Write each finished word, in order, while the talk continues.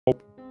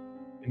help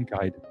and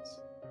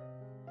guidance.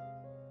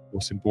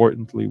 Most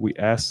importantly, we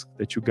ask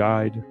that you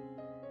guide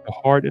the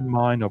heart and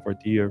mind of our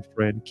dear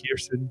friend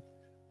Kirsten,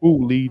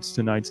 who leads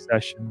tonight's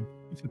session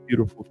with a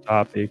beautiful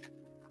topic,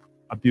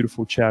 a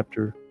beautiful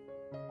chapter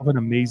of an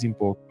amazing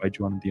book by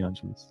Joanna de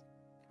Angelis.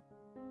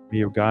 May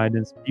your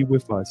guidance be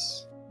with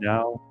us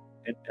now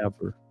and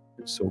ever,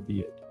 and so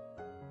be it.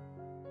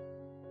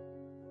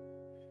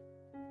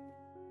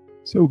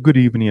 So, good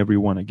evening,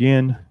 everyone,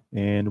 again.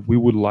 And we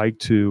would like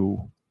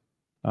to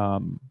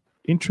um,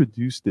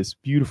 introduce this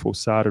beautiful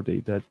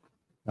Saturday that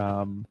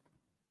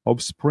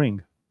of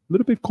spring. A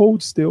little bit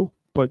cold still,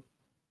 but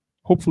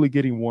hopefully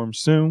getting warm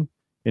soon.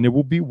 And it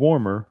will be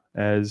warmer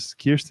as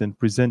Kirsten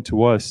present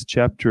to us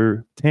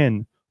chapter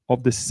 10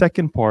 of the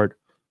second part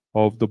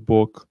of the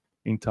book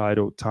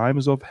entitled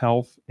Times of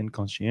Health and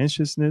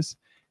Conscientiousness.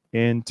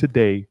 And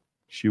today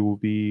she will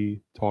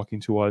be talking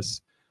to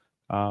us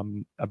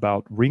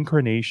about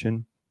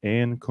reincarnation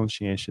and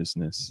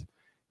conscientiousness.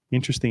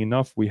 Interesting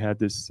enough, we had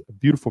this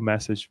beautiful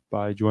message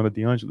by Joanna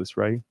de Angelis,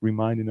 right?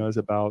 Reminding us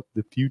about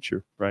the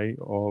future, right?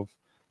 Of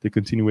the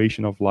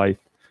continuation of life.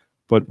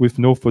 But with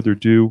no further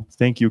ado,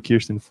 thank you,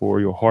 Kirsten, for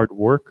your hard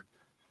work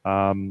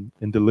and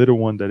the little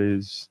one that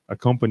is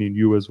accompanying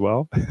you as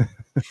well.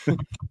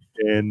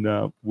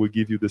 And we'll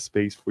give you the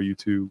space for you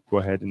to go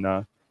ahead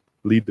and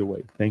lead the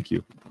way. Thank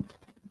you.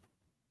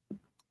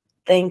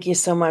 Thank you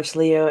so much,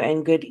 Leo,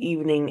 and good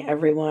evening,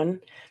 everyone.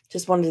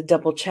 Just wanted to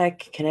double check.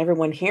 Can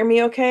everyone hear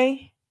me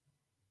okay?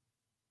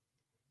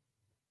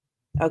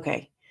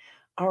 Okay.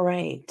 All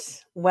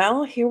right.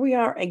 Well, here we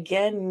are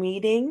again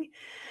meeting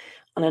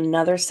on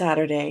another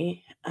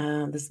Saturday,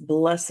 this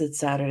blessed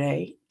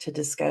Saturday, to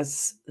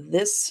discuss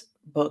this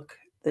book,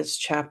 this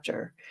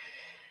chapter.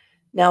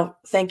 Now,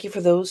 thank you for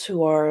those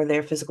who are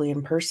there physically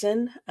in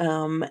person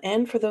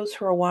and for those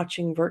who are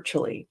watching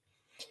virtually.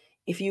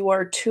 If you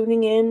are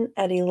tuning in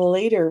at a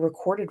later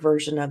recorded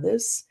version of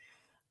this,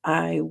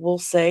 I will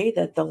say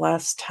that the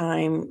last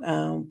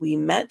time we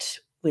met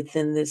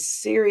within this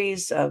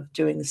series of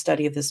doing the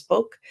study of this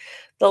book,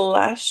 the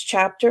last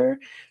chapter,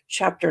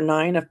 chapter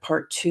 9 of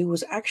part 2,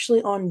 was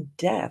actually on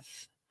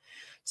death.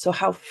 So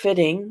how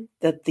fitting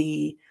that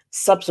the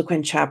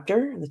subsequent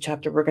chapter, the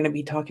chapter we're going to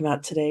be talking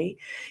about today,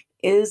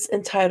 is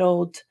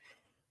entitled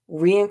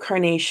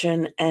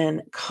Reincarnation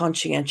and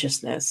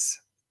Conscientiousness.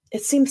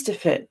 It seems to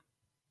fit,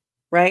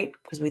 right?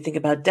 Because we think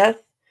about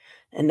death,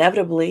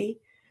 inevitably,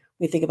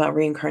 we think about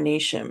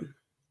reincarnation.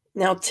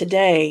 Now,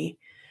 today,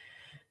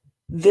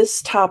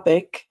 this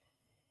topic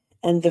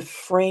and the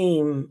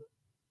frame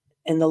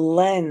and the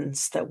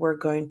lens that we're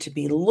going to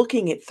be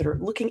looking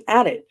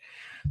at it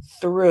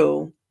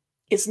through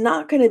is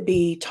not going to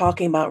be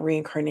talking about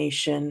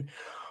reincarnation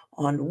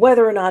on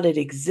whether or not it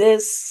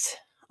exists,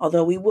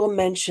 although we will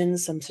mention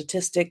some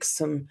statistics,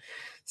 some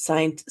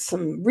science,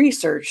 some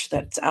research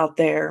that's out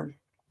there,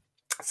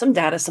 some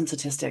data, some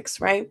statistics,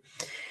 right?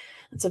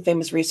 And some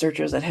famous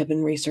researchers that have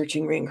been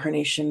researching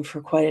reincarnation for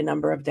quite a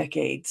number of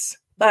decades.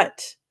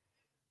 But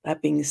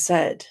that being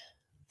said,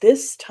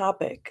 this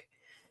topic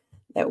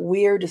that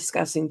we're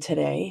discussing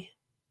today,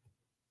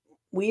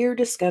 we're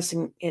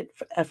discussing it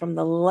from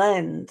the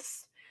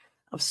lens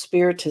of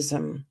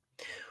Spiritism,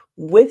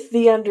 with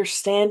the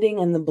understanding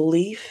and the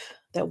belief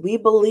that we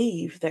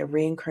believe that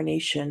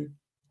reincarnation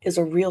is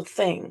a real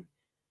thing.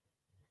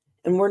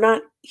 And we're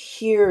not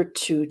here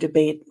to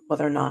debate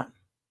whether or not,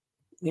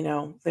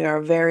 there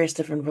are various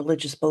different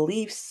religious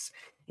beliefs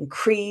and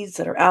creeds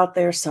that are out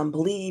there. Some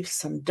believe,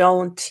 some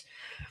don't.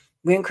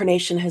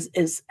 Reincarnation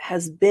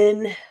has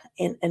been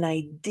an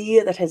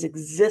idea that has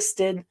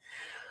existed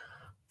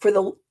for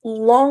the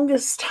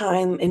longest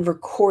time in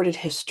recorded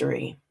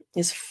history,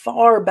 as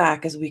far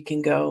back as we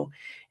can go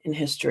in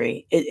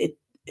history. It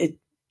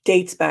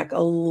dates back a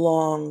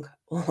long,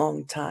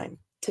 long time,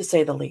 to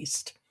say the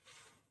least.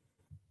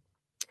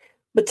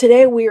 But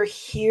today we are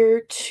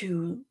here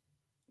to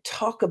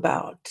talk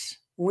about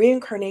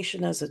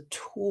reincarnation as a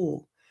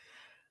tool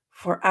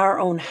for our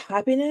own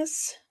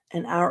happiness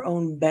and our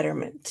own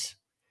betterment.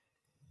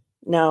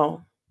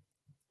 Now,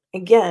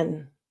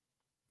 again,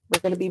 we're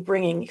going to be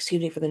bringing,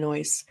 excuse me for the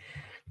noise,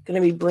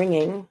 going to be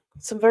bringing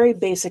some very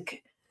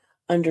basic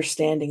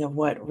understanding of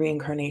what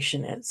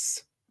reincarnation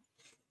is.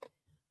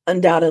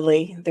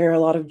 Undoubtedly, there are a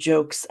lot of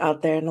jokes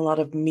out there and a lot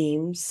of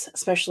memes,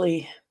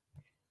 especially,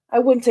 I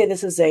wouldn't say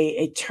this is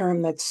a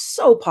term that's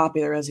so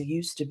popular as it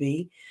used to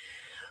be,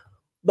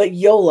 but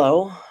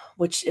YOLO,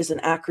 which is an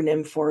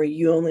acronym for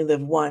You Only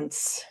Live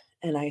Once,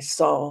 and I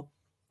saw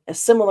a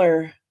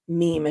similar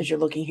meme as you're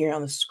looking here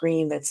on the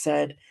screen that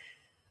said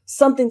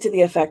something to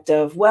the effect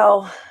of,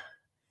 well,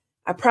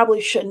 I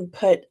probably shouldn't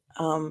put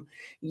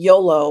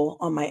YOLO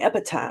on my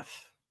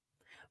epitaph,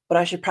 but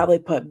I should probably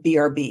put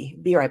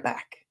BRB, be right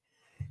back,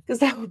 because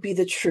that would be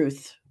the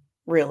truth,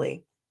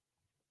 really.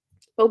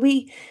 But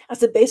we,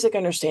 as a basic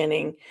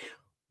understanding,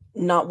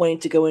 not wanting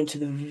to go into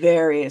the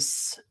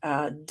various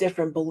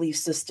different belief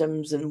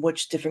systems and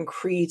which different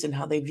creeds and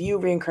how they view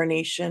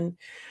reincarnation,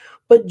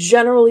 but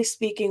generally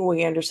speaking,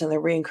 we understand that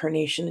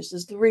reincarnation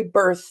is the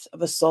rebirth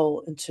of a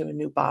soul into a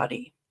new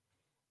body.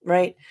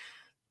 right?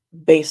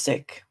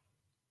 Basic.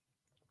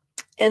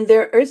 And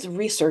there is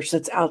research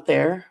that's out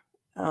there.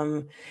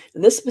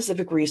 This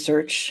specific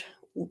research,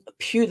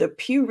 the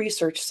Pew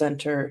Research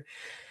Center,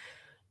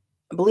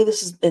 I believe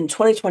this is in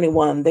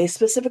 2021, they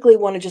specifically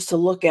wanted just to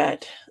look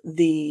at in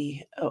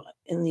the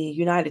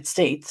United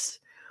States,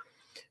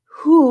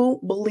 who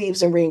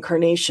believes in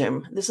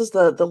reincarnation. This is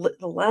the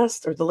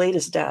last or the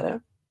latest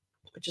data,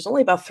 which is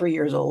only about 3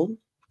 years old,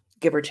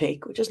 give or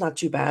take, which is not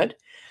too bad,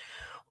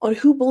 on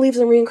who believes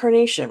in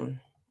reincarnation.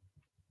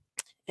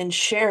 And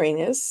sharing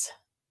this,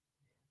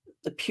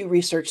 the Pew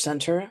Research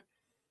Center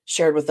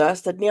shared with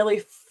us that nearly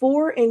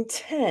 4 in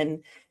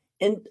 10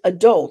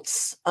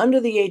 adults under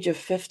the age of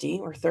 50,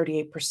 or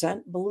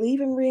 38%,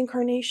 believe in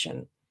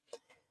reincarnation,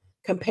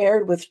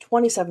 compared with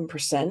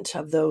 27%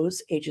 of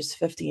those ages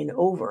 50 and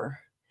over.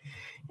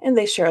 And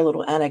they share a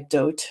little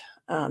anecdote,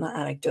 not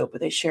anecdote,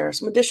 but they share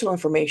some additional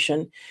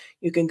information.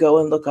 You can go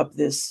and look up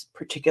this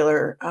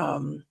particular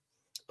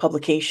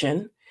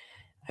publication.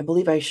 I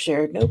believe I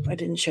shared, nope, I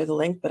didn't share the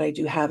link, but I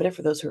do have it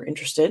for those who are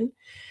interested,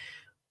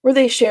 where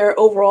they share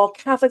overall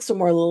Catholics are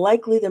more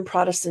likely than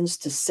Protestants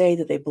to say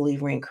that they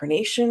believe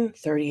reincarnation,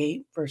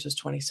 38 versus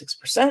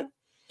 26%,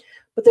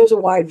 but there's a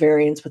wide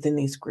variance within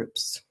these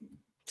groups.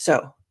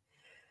 So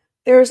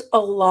there's a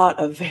lot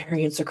of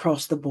variance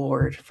across the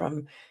board,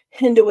 from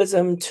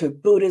Hinduism to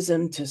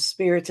Buddhism to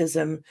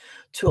Spiritism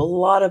to a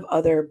lot of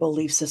other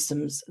belief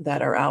systems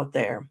that are out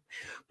there.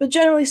 But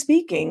generally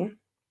speaking,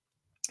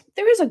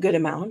 there is a good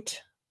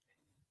amount,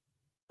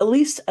 at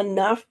least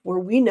enough where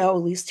we know,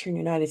 at least here in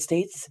the United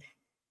States,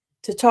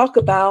 to talk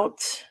about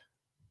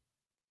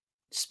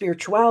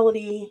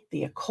spirituality,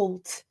 the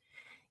occult.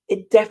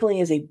 It definitely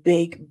is a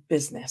big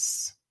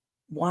business.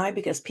 Why?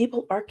 Because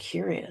people are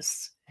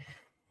curious.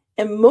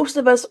 And most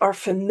of us are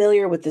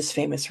familiar with this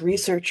famous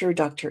researcher,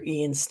 Dr.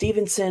 Ian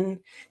Stevenson.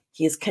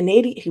 He is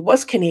Canadian. He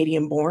was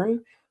Canadian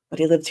born, but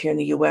he lived here in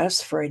the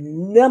US for a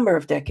number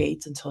of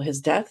decades until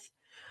his death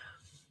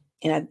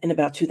in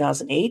about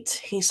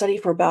 2008. He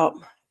studied for about,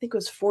 I think it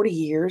was 40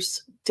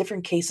 years,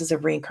 different cases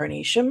of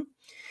reincarnation.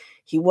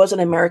 He was an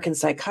American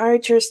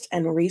psychiatrist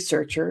and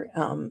researcher,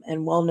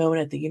 and well-known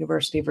at the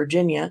University of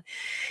Virginia.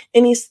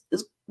 And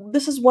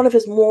this is one of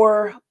his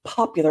more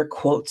popular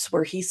quotes,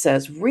 where he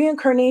says,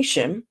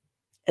 reincarnation,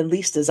 at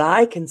least as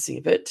I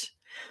conceive it,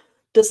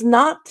 does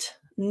not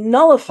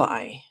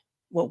nullify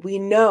what we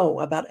know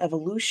about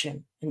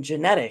evolution and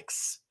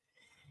genetics.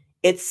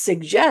 It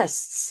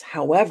suggests,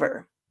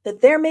 however, that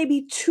there may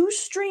be two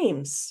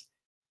streams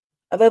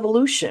of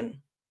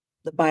evolution,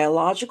 the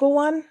biological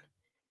one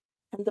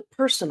and the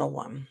personal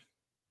one,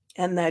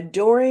 and that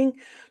during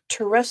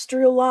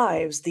terrestrial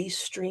lives, these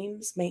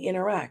streams may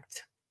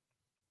interact,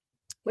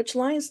 which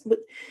lines with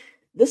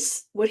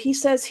this, what he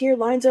says here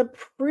lines up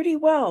pretty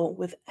well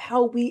with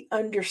how we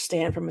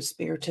understand from a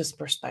spiritist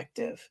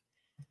perspective.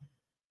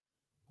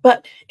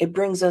 But it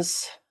brings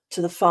us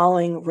to the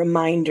following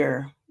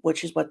reminder,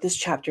 which is what this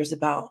chapter is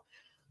about: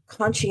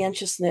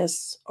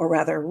 conscientiousness, or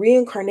rather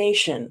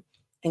reincarnation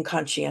and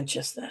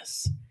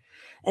conscientiousness.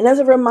 And as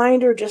a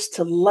reminder, just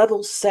to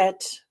level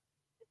set,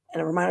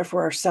 and a reminder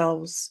for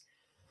ourselves,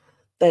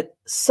 that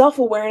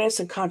self-awareness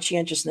and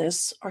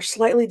conscientiousness are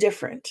slightly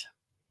different.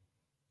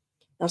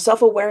 Now,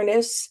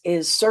 self-awareness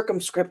is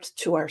circumscribed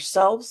to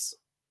ourselves,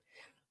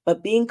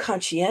 but being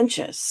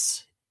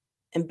conscientious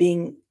and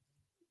being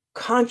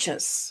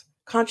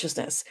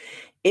consciousness,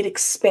 it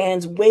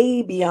expands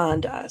way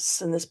beyond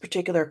us. In this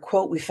particular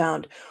quote we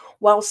found,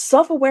 while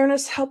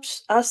self-awareness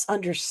helps us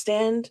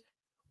understand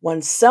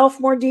oneself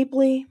more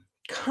deeply,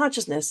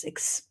 consciousness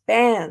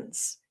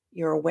expands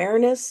your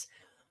awareness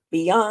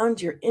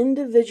beyond your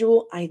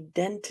individual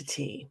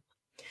identity.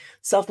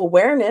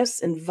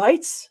 Self-awareness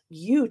invites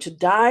you to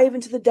dive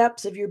into the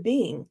depths of your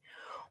being,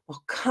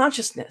 while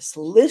consciousness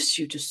lifts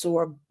you to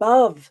soar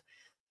above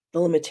the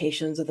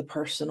limitations of the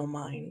personal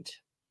mind.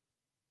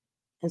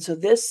 And so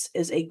this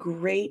is a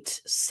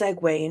great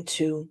segue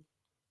into,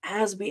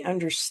 as we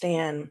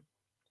understand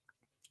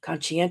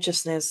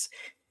conscientiousness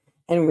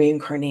and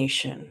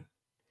reincarnation,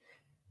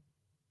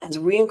 as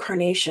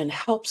reincarnation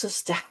helps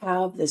us to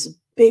have this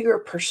bigger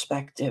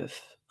perspective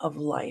of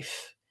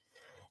life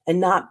and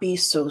not be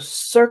so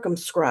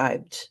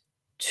circumscribed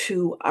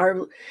to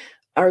our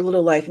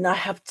little life, not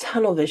have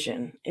tunnel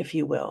vision, if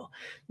you will,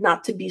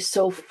 not to be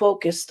so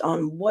focused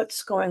on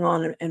what's going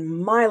on in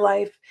my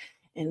life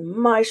and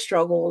my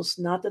struggles,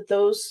 not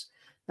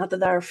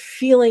that our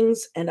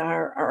feelings and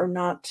are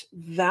not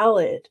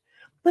valid,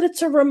 but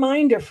it's a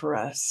reminder for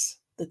us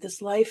that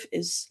this life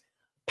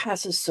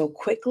passes so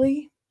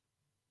quickly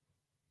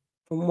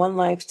from one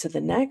life to the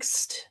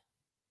next,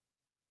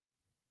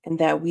 and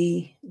that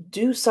we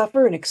do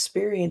suffer and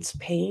experience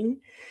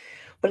pain.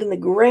 But in the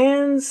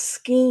grand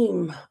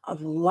scheme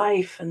of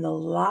life and the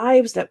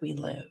lives that we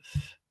live,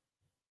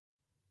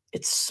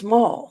 it's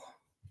small.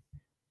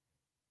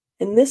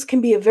 And this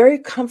can be a very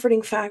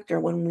comforting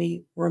factor when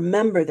we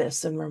remember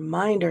this and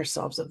remind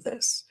ourselves of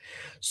this.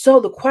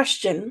 So the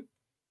question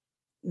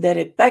that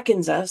it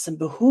beckons us and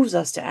behooves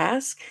us to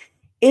ask,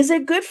 is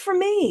it good for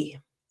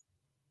me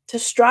to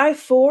strive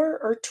for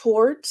or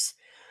towards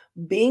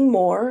being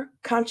more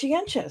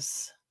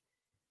conscientious?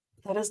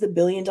 That is the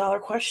billion-dollar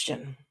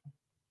question.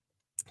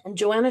 And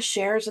Joanna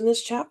shares in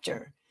this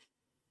chapter,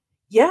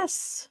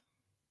 yes,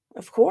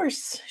 of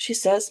course, she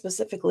says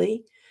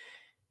specifically,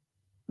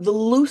 the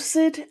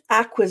lucid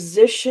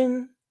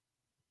acquisition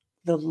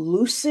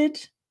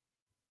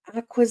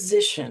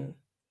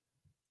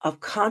of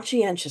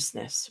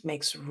conscientiousness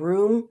makes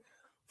room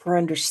for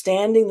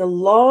understanding the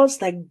laws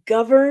that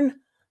govern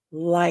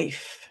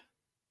life,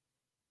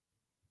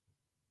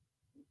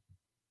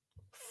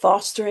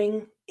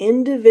 fostering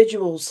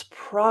individuals'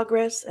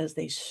 progress as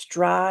they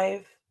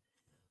strive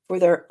for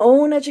their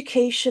own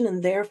education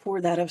and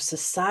therefore that of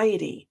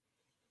society.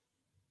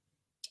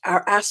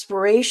 Our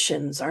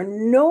aspirations are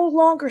no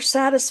longer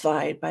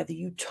satisfied by the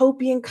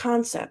utopian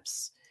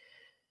concepts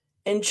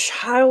and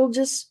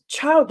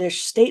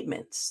childish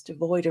statements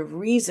devoid of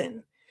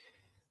reason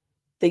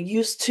that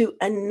used to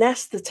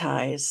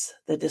anesthetize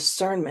the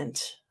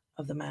discernment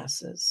of the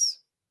masses.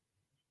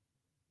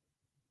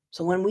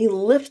 So when we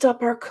lift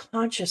up our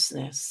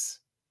consciousness,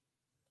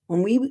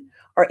 when we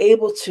are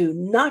able to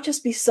not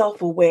just be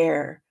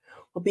self-aware,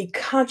 but be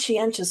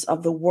conscientious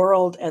of the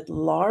world at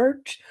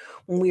large,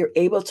 when we are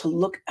able to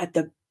look at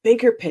the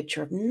bigger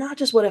picture of not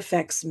just what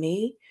affects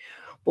me,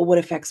 but what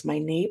affects my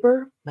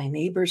neighbor, my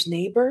neighbor's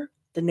neighbor,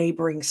 the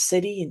neighboring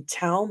city and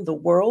town, the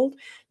world,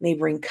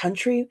 neighboring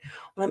country,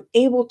 when I'm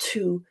able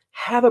to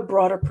have a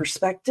broader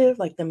perspective,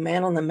 like the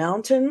man on the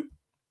mountain,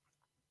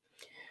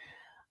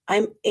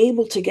 I'm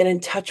able to get in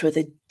touch with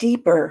a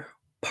deeper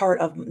part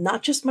of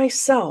not just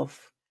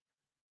myself,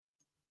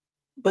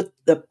 but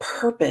the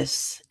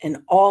purpose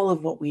in all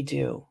of what we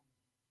do.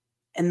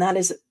 And that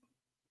is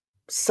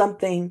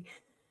something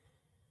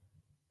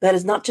that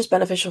is not just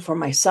beneficial for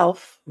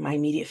myself, my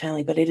immediate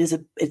family, but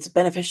it's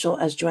beneficial,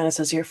 as Joanna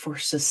says here, for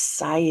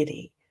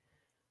society.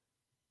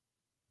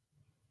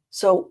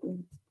 So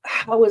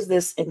how is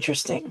this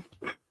interesting?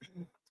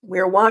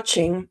 We're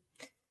watching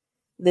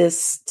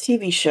this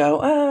TV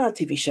show, I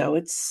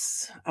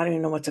don't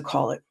even know what to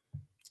call it.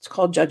 It's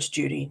called Judge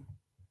Judy.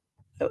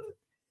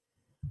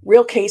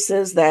 Real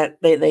cases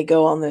that they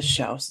go on this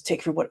show. So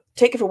take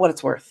it for what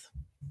it's worth.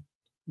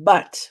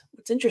 But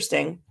what's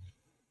interesting,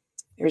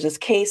 there's this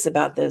case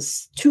about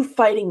this two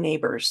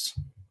neighbors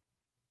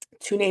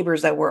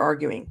that were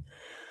arguing.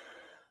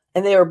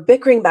 And they were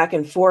bickering back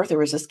and forth. There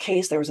was this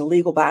case, there was a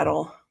legal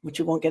battle, which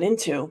we won't get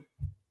into.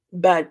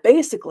 But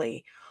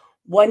basically,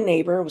 one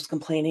neighbor was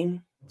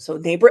complaining. So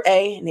neighbor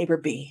A, neighbor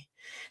B.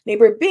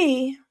 Neighbor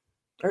A,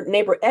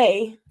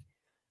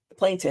 the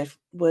plaintiff,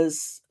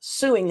 was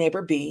suing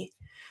neighbor B.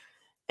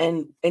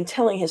 And in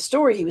telling his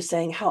story, he was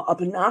saying how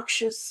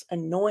obnoxious,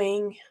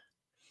 annoying,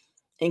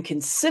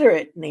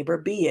 inconsiderate neighbor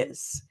B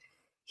is.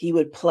 He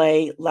would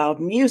play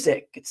loud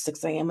music at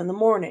 6 a.m. in the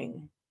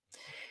morning.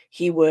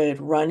 He would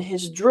run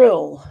his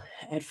drill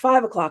at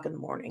 5 o'clock in the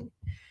morning.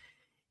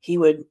 He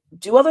would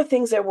do other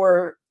things that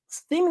were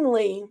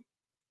seemingly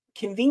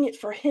convenient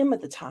for him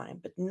at the time,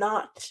 but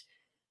not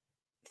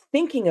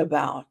thinking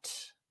about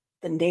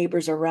the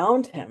neighbors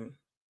around him.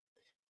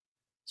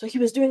 So he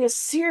was doing a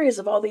series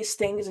of all these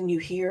things, and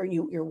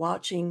you're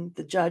watching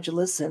the judge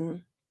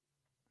listen.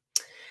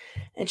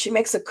 And she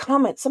makes a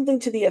comment, something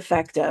to the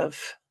effect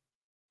of,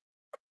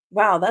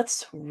 wow,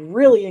 that's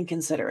really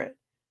inconsiderate.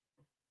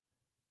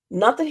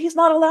 Not that he's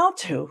not allowed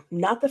to,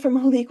 not that from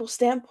a legal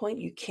standpoint,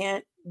 you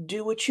can't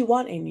do what you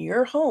want in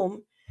your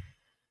home.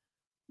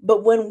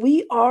 But when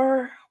we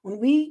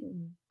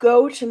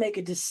go to make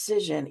a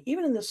decision,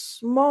 even in the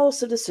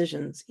smallest of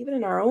decisions, even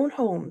in our own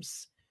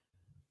homes,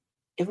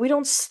 if we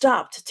don't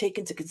stop to take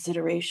into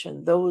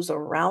consideration those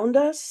around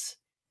us,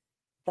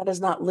 that is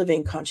not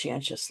living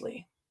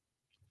conscientiously.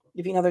 I'll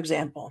give you another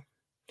example.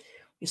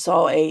 We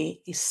saw a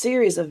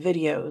series of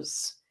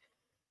videos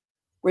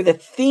where the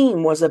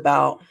theme was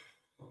about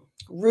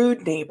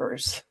rude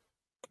neighbors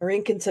or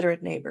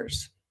inconsiderate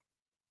neighbors.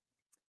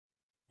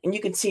 And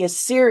you can see a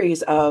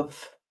series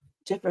of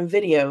different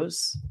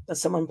videos that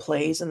someone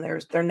plays, and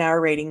they're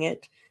narrating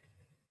it.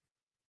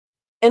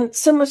 And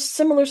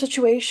similar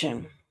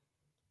situation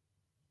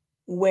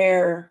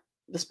where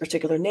this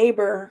particular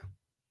neighbor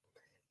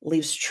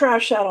leaves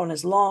trash out on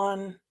his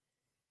lawn,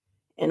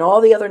 and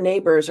all the other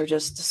neighbors are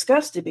just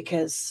disgusted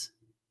because,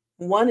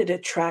 one, it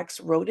attracts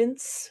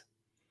rodents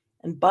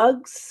and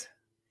bugs.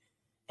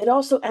 It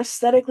also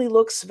aesthetically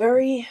looks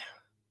it's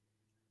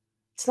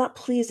not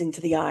pleasing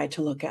to the eye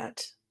to look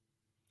at.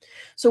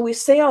 So we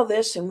say all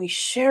this and we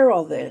share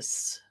all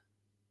this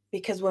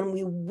because when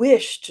we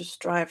wish to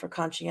strive for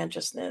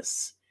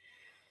conscientiousness,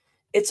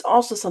 it's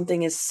also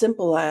something as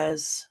simple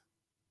as,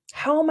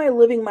 how am I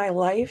living my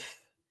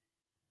life?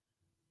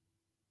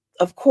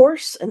 Of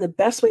course, in the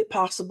best way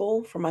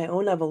possible for my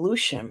own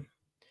evolution,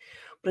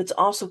 but it's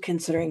also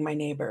considering my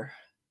neighbor.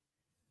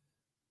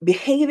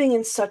 Behaving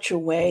in such a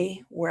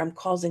way where I'm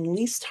causing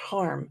least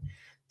harm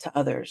to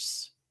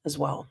others as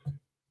well.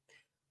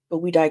 But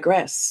we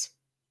digress.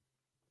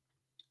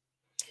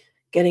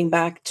 Getting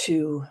back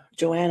to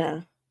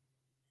Joanna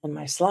and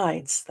my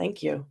slides,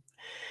 thank you.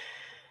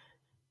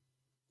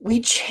 We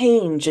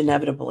change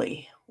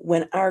inevitably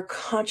when our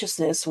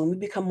consciousness, when we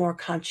become more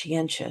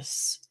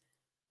conscientious.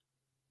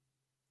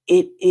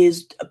 It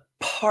is a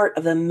part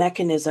of the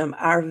mechanism.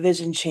 Our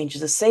vision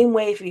changes. The same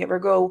way if you ever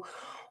go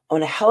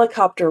on a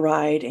helicopter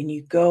ride and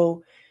you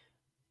go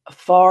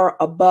far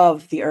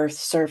above the Earth's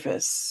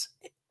surface,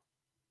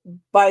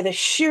 by the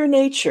sheer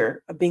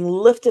nature of being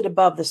lifted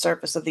above the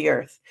surface of the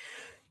Earth,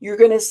 you're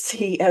going to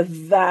see a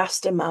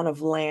vast amount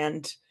of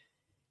land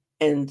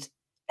and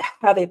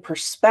have a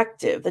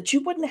perspective that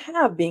you wouldn't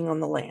have being on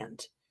the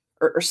land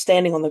or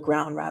standing on the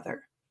ground,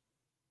 rather.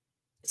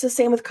 It's the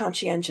same with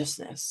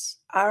conscientiousness.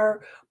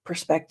 Our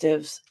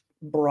perspectives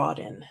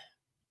broaden.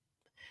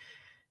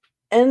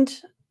 And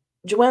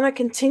Joanna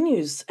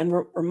continues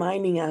and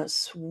reminding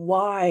us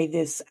why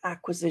this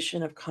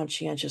acquisition of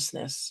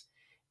conscientiousness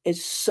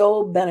is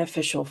so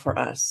beneficial for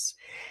us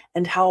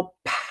and how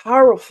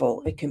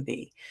powerful it can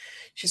be.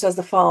 She says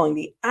the following: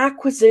 the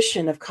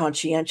acquisition of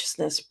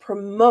conscientiousness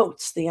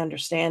promotes the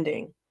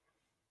understanding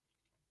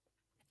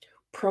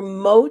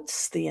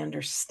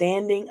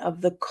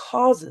of the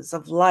causes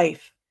of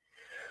life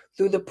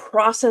through the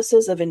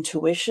processes of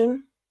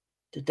intuition,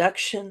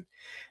 deduction,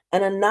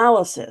 and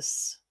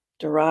analysis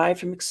derived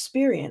from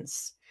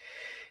experience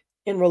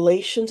in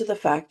relation to the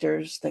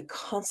factors that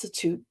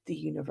constitute the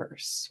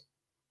universe.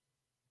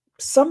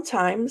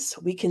 Sometimes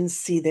we can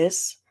see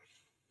this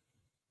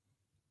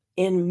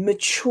in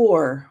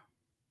mature,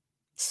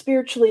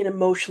 spiritually and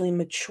emotionally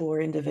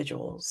mature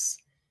individuals.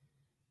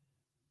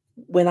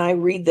 When I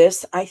read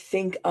this, I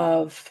think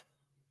of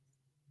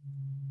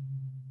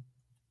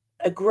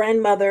a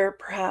grandmother,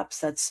 perhaps,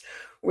 that's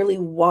really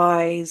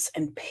wise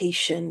and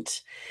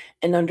patient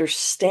and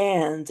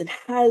understands and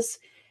has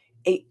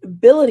an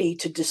ability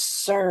to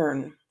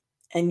discern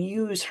and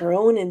use her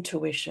own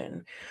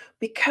intuition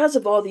because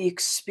of all the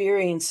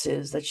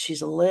experiences that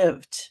she's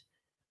lived,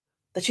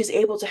 that she's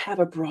able to have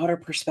a broader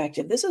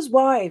perspective. This is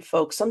why,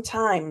 folks,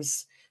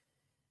 sometimes,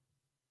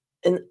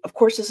 and of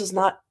course this is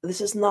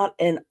not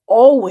an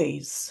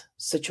always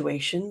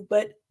situation,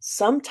 but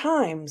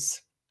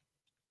sometimes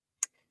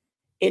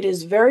it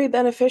is very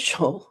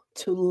beneficial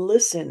to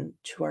listen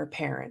to our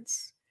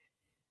parents.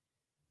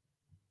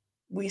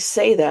 We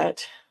say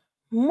that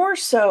more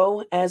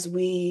so as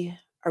we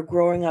are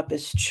growing up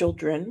as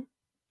children.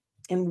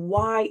 And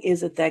why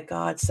is it that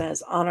God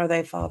says, honor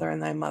thy father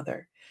and thy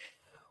mother?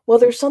 Well,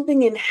 there's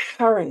something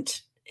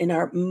inherent in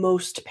our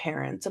most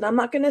parents, and I'm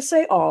not going to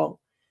say all,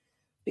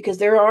 because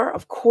there are,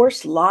 of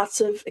course, lots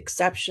of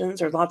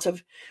exceptions or lots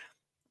of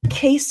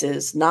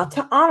cases not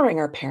to honoring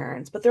our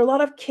parents, but there are a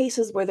lot of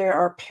cases where there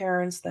are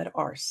parents that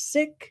are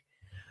sick,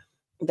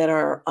 that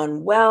are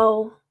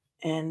unwell,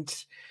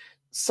 and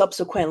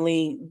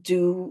subsequently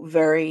do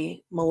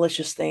very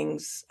malicious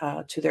things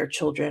to their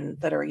children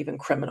that are even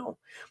criminal.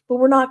 But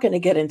we're not going to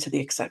get into the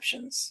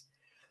exceptions.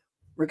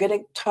 We're going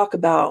to talk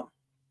about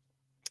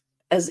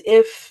as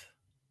if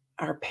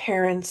our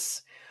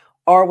parents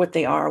are what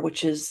they are,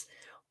 which is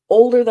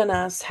older than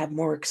us, have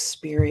more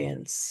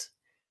experience.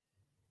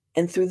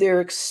 And through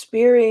their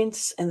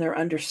experience and their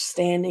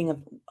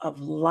understanding of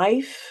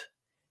life,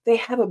 they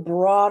have a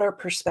broader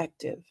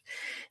perspective.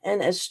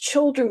 And as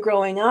children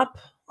growing up,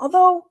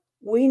 although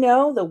we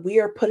know that we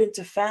are put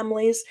into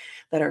families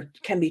that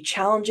can be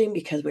challenging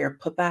because we are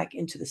put back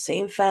into the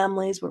same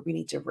families where we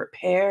need to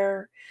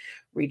repair,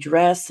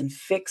 redress, and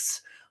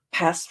fix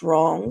past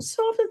wrongs.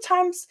 So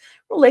oftentimes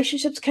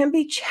relationships can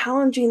be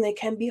challenging. They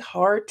can be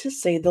hard, to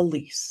say the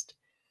least.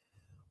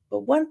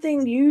 But one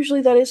thing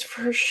usually that is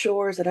for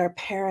sure is that our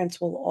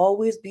parents will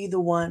always be the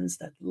ones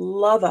that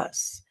love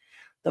us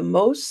the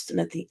most, and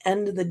at the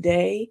end of the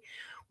day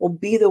will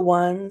be the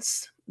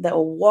ones that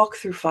will walk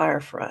through fire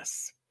for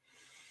us.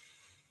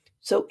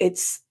 So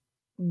it's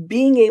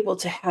being able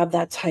to have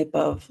that type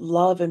of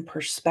love and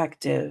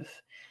perspective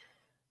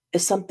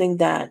is something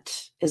that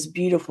is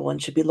beautiful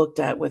and should be looked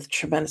at with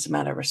tremendous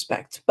amount of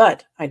respect.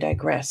 But I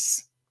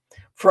digress.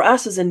 For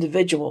us as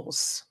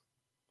individuals,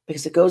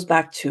 because it goes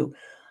back to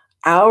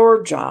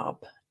our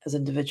job as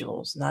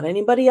individuals, not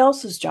anybody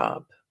else's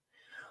job,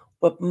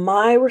 what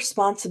my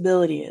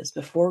responsibility is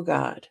before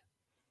God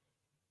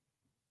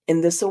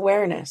in this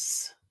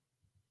awareness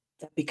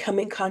that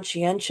becoming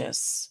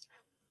conscientious,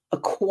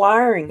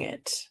 acquiring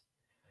it,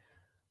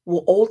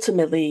 will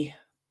ultimately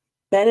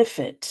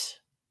benefit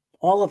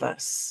all of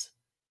us,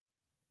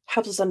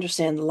 helps us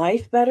understand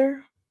life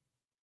better,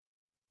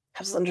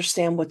 helps us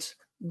understand what's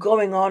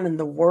going on in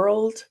the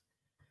world,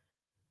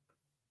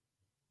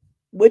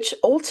 which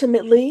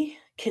ultimately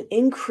can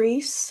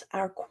increase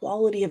our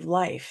quality of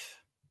life.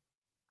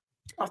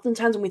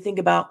 Oftentimes when we think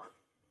about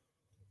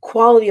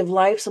quality of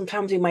life,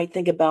 sometimes we might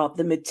think about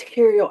the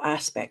material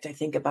aspect. I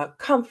think about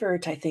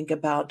comfort. I think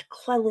about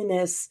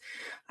cleanliness.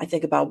 I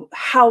think about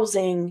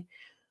housing.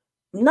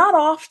 Not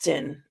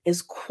often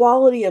is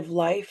quality of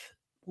life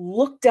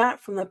looked at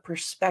from the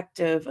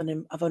perspective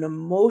of an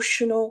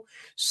emotional,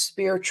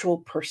 spiritual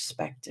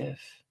perspective.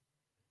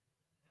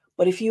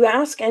 But if you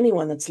ask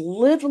anyone that's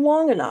lived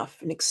long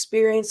enough and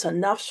experienced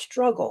enough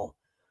struggle,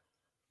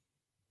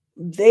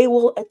 they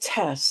will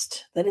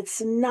attest that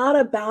it's not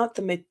about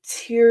the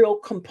material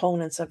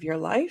components of your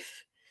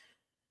life,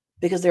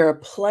 because there are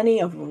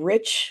plenty of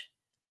rich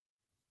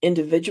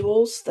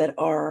individuals that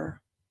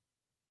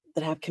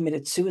have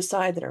committed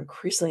suicide, that are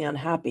increasingly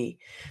unhappy.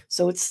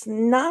 So it's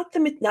not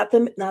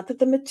that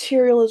the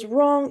material is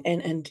wrong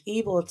and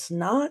evil. It's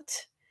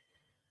not.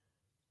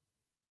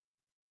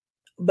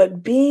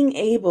 But being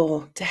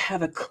able to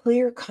have a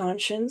clear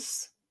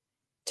conscience,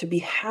 to be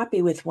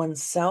happy with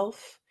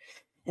oneself,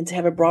 and to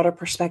have a broader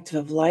perspective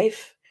of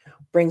life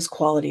brings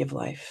quality of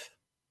life.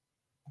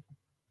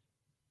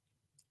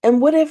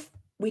 And what if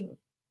we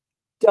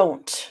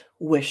don't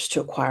wish to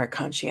acquire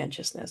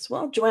conscientiousness?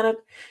 Well, Joanna,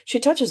 she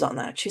touches on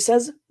that. She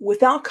says,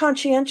 without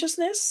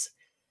conscientiousness,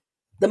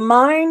 the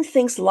mind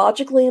thinks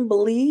logically and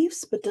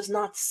believes, but does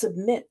not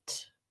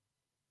submit.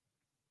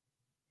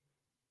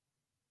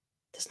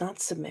 Does not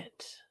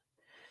submit.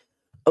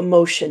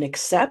 Emotion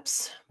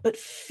accepts, but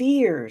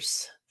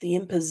fears the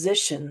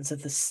impositions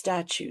of the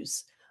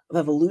statues of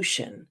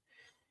evolution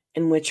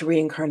in which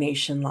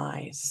reincarnation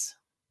lies.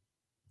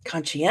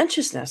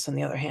 Conscientiousness, on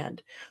the other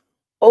hand,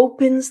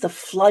 opens the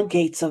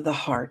floodgates of the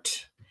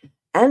heart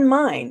and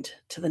mind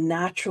to the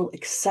natural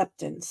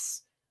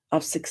acceptance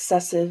of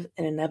successive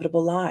and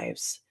inevitable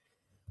lives,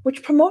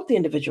 which promote the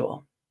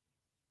individual.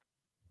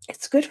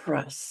 It's good for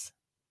us.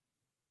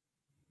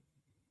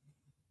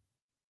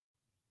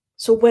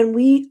 So when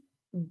we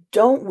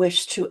don't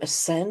wish to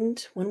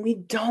ascend, when we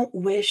don't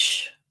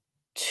wish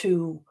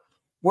to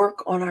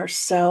work on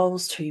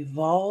ourselves to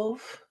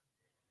evolve,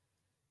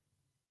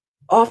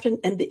 often,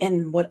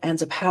 and what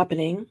ends up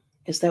happening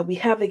is that we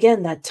have,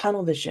 again, that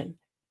tunnel vision.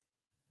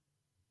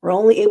 We're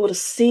only able to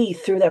see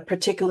through that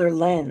particular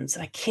lens.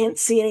 I can't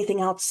see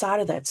anything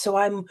outside of that. So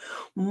I'm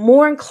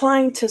more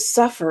inclined to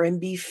suffer and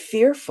be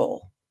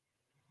fearful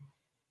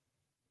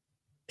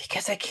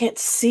because I can't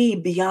see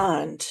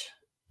beyond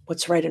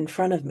what's right in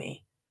front of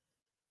me.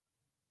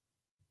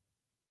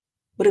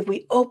 But if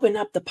we open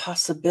up the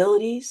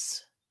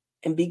possibilities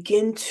and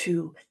begin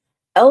to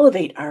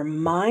elevate our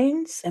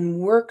minds and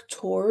work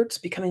towards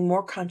becoming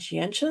more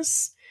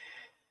conscientious,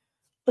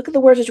 look at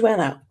the words of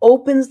Joanna,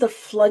 opens the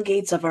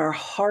floodgates of our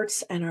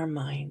hearts and our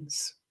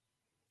minds.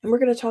 And we're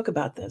going to talk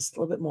about this a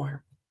little bit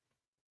more.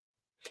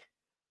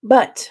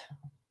 But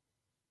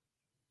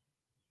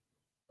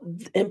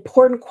the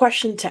important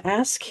question to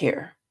ask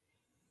here,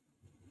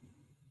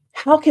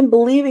 how can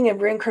believing in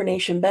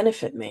reincarnation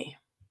benefit me?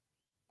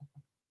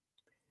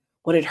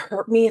 Would it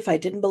hurt me if I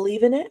didn't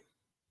believe in it?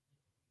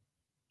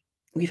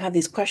 We've had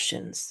these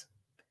questions.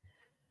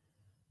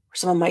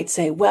 Someone might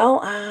say,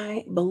 well,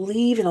 I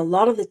believe in a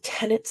lot of the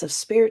tenets of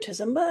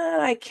Spiritism, but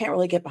I can't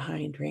really get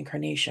behind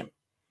reincarnation.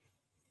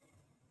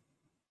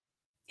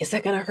 Is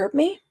that going to hurt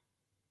me?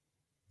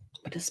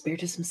 What does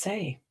Spiritism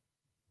say?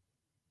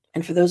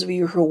 And for those of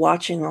you who are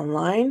watching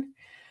online,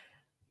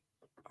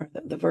 or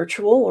the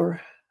virtual or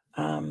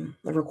the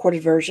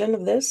recorded version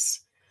of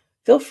this,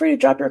 feel free to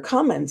drop your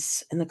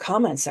comments in the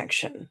comment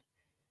section.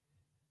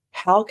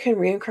 How can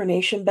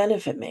reincarnation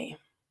benefit me?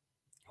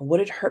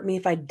 Would it hurt me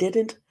if I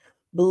didn't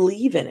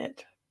believe in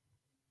it?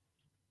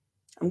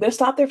 I'm going to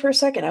stop there for a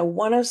second. I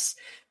want us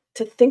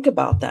to think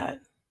about that.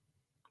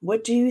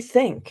 What do you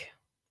think?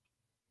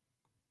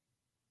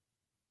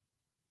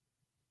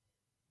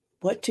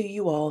 What do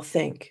you all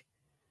think?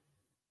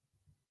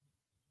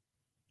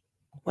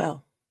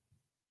 Well,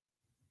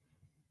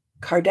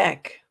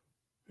 Kardec,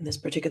 in this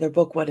particular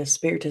book, What is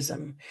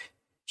Spiritism?,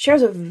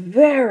 shares a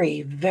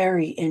very,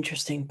 very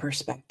interesting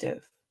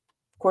perspective.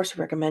 Of course,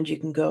 we recommend you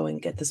can go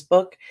and get this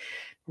book,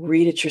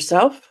 read it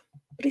yourself,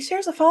 but he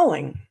shares the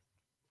following.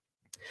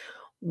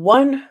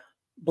 One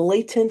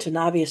blatant and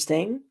obvious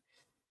thing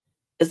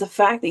is the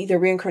fact that either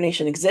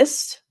reincarnation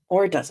exists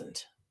or it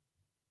doesn't.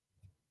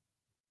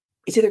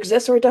 It either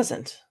exists or it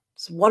doesn't.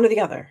 It's one or the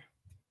other.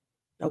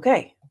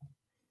 Okay.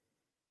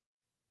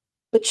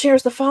 But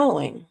shares the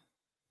following.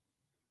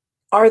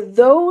 Are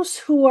those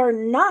who are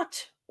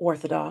not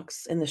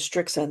orthodox in the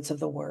strict sense of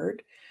the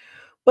word,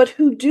 but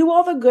who do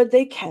all the good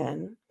they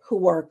can,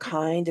 who are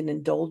kind and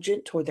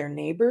indulgent toward their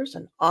neighbors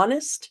and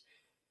honest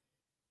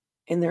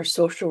in their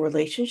social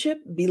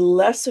relationship, be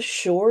less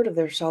assured of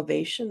their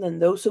salvation than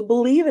those who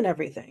believe in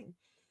everything,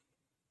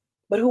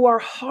 but who are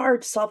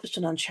hard, selfish,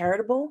 and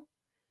uncharitable?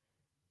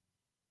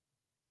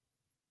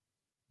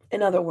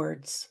 In other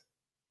words,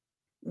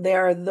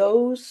 there are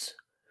those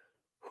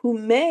who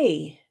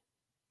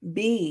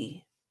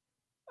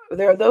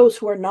there are those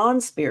who are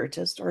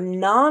non-spiritist or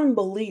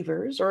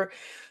non-believers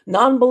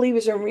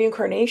in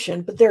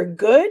reincarnation, but they're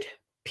good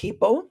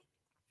people.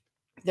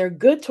 They're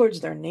good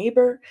towards their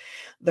neighbor.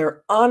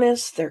 They're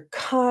honest. They're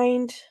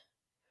kind.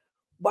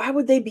 Why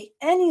would they be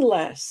any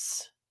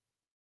less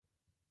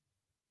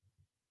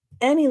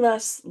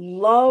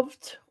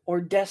loved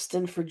or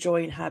destined for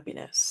joy and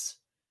happiness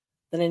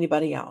than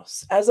anybody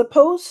else? As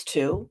opposed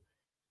to,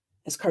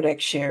 as Kardec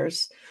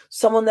shares,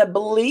 someone that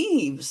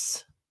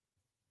believes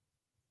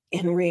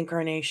in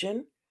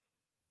reincarnation,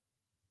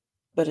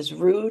 but is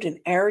rude and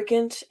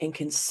arrogant,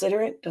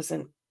 inconsiderate,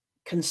 doesn't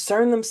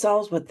concern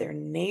themselves with their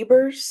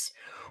neighbors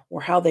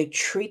or how they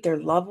treat their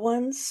loved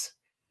ones,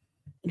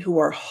 and who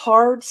are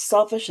hard,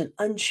 selfish, and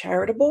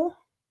uncharitable.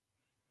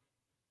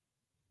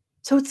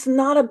 So it's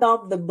not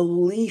about the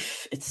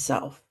belief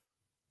itself.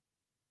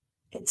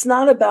 It's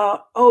not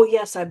about, oh,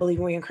 yes, I believe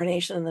in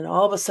reincarnation, and then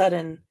all of a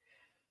sudden,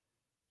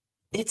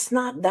 it's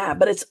not that,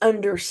 but it's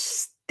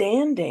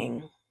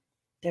understanding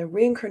that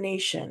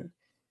reincarnation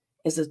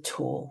is a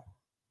tool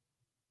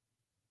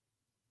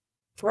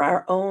for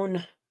our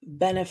own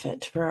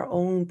benefit, for our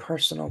own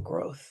personal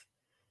growth.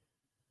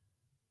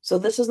 So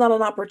this is not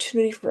an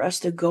opportunity for us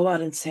to go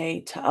out and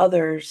say to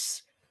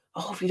others,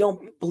 oh, if you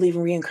don't believe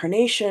in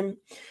reincarnation,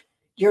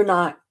 you're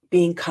not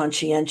being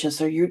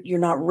conscientious, or you're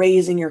not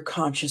raising your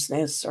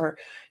consciousness or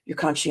your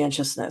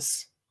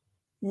conscientiousness.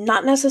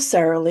 Not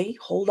necessarily.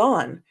 Hold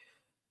on.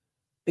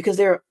 Because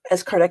there,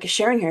 as Kardec is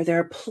sharing here, there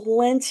are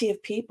plenty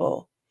of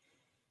people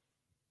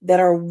that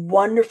are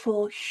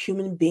wonderful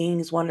human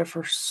beings,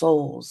 wonderful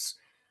souls.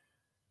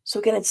 So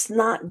again, it's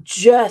not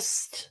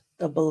just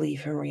the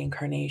belief in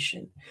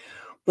reincarnation,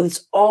 but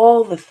it's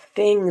all the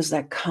things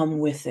that come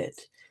with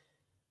it.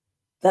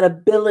 That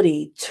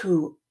ability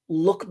to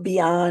look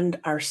beyond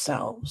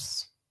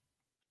ourselves.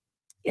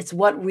 It is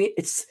what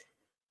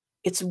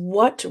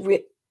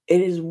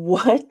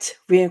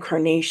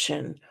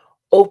reincarnation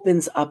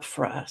opens up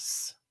for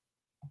us.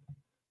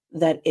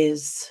 That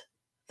is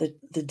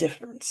the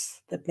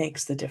difference, that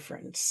makes the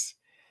difference.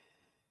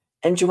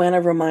 And Joanna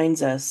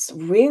reminds us,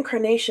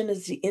 reincarnation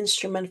is the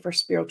instrument for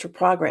spiritual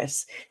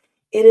progress.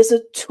 It is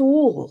a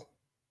tool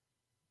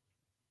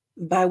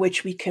by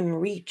which we can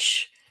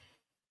reach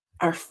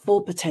our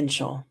full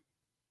potential.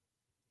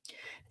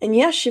 And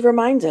yes, she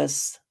reminds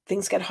us,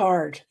 things get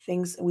hard.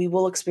 We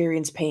will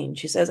experience pain.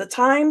 She says, at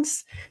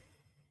times,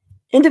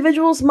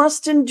 individuals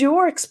must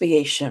endure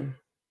expiation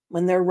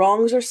when their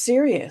wrongs are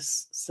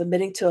serious,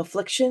 submitting to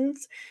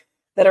afflictions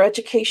that are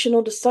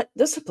educational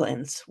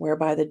disciplines,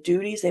 whereby the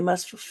duties they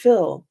must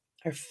fulfill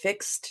are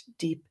fixed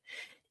deep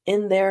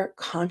in their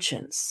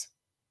conscience.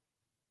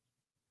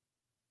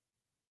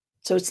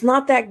 So it's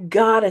not that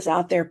God is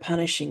out there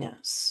punishing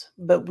us,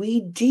 but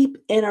we deep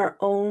in our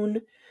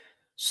own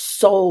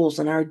souls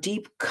and our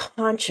deep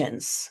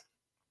conscience,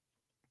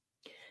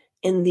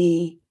 in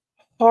the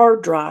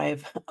hard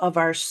drive of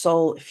our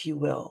soul, if you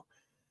will,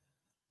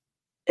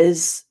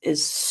 is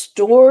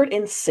stored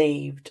and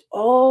saved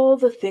all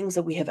the things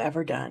that we have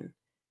ever done.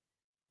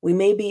 We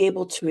may be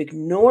able to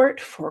ignore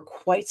it for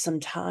quite some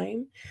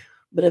time,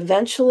 but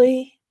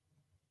eventually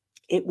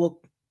it will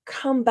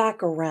come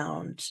back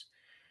around,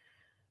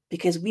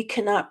 because we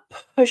cannot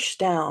push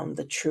down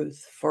the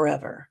truth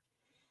forever.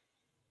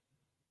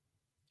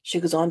 She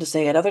goes on to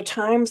say, at other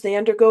times they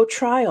undergo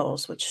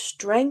trials which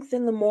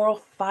strengthen the moral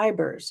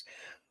fibers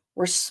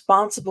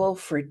responsible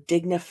for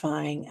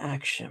dignifying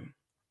action.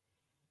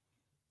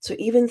 So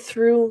even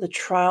through the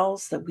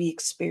trials that we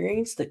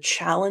experience, the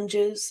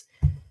challenges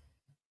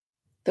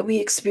that we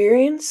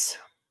experience,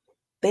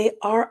 they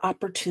are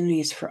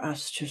opportunities for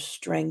us to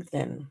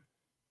strengthen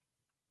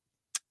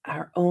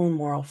our own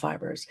moral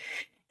fibers.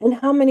 And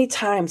how many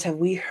times have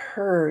we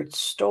heard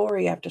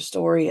story after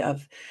story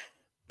of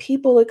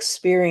people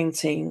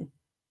experiencing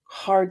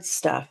hard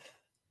stuff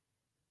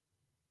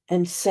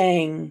and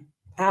saying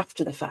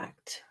after the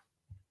fact,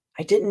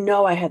 I didn't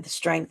know I had the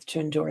strength to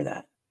endure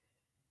that.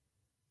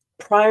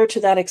 Prior to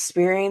that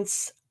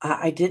experience,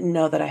 I didn't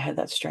know that I had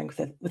that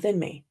strength within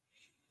me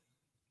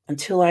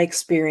until I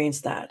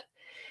experienced that.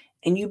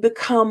 And you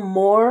become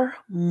more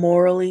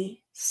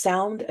morally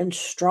sound and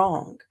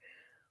strong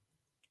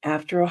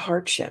after a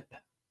hardship,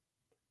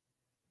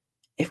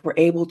 if we're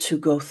able to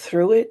go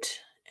through it,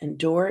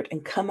 endure it,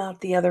 and come out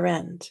the other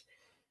end.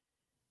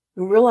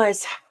 We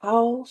realize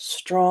how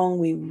strong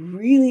we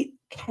really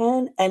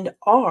can and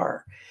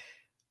are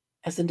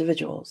as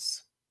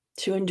individuals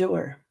to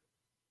endure,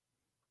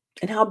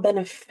 and how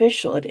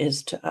beneficial it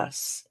is to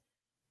us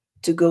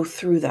to go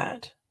through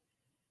that.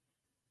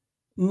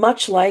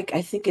 Much like,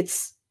 I think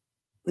it's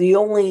the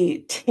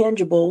only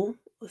tangible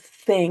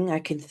thing I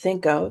can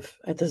think of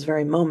at this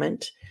very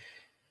moment,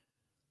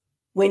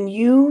 when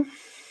you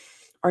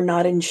are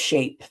not in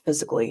shape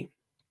physically,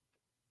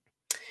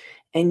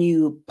 and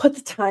you put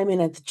the time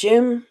in at the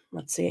gym,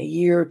 let's say a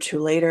year or two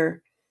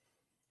later,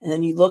 and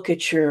then you look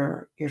at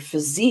your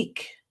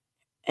physique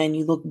and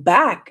you look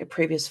back at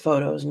previous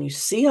photos and you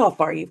see how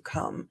far you've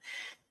come,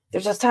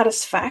 there's a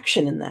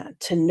satisfaction in that,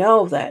 to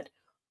know that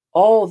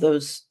all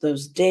those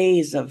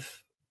days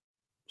of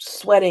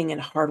sweating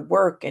and hard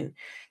work and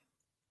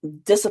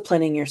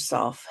disciplining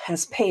yourself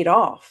has paid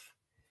off.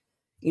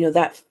 You know,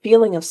 that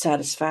feeling of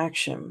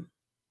satisfaction,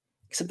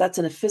 except that's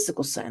in a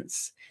physical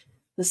sense.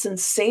 The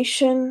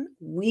sensation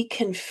we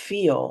can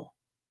feel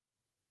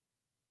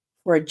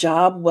for a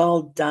job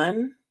well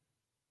done,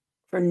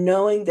 for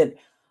knowing that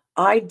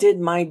I did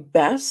my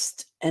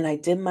best and I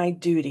did my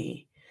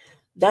duty,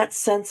 that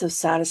sense of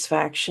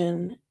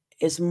satisfaction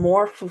is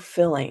more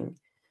fulfilling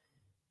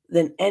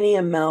than any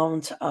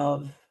amount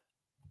of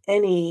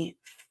any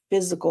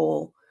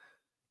physical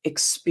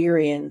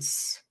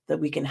experience that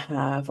we can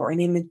have or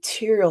any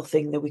material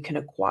thing that we can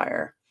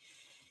acquire.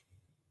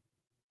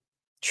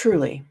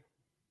 Truly.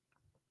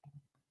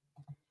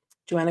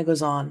 Joanna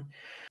goes on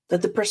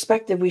that the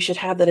perspective we should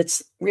have that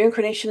it's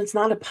reincarnation, it's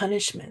not a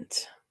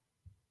punishment.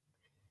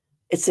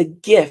 It's a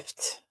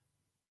gift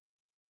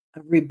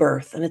of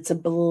rebirth, and it's a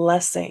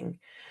blessing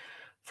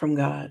from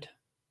God.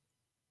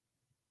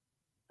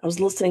 I was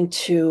listening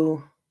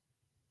to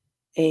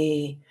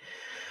a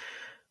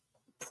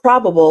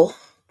probable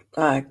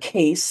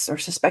case or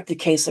suspected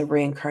case of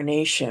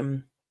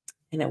reincarnation,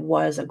 and it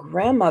was a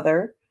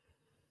grandmother.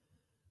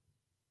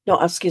 No,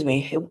 excuse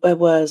me. It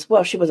was,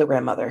 well, she was a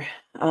grandmother.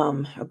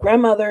 A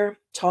grandmother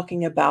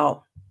talking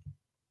about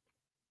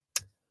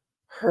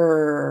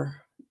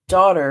her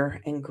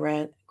daughter and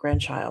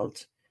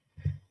grandchild.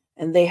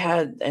 And they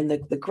had, and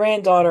the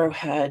granddaughter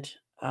had,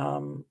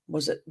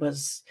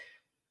 was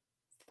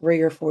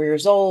 3 or 4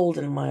 years old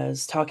and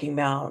was talking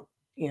about,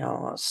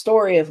 a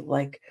story of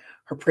like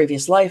her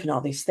previous life and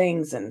all these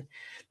things. And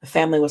the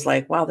family was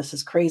like, wow, this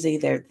is crazy.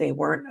 They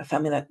weren't a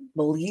family that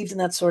believed in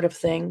that sort of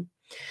thing.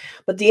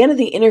 But at the end of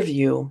the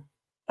interview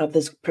of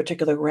this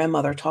particular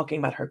grandmother talking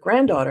about her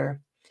granddaughter,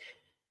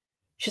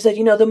 she said,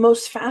 the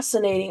most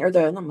fascinating, or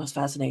not most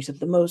fascinating,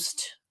 the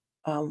most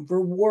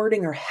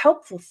rewarding or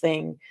helpful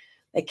thing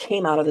that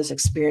came out of this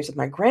experience with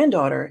my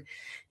granddaughter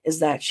is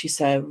that she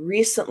said,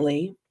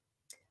 recently,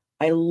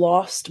 I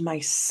lost my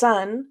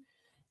son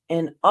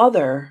and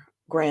other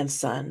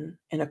grandson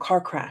in a car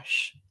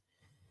crash.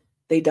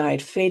 They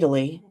died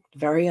fatally,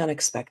 very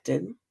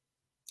unexpected.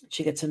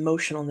 She gets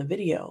emotional in the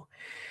video.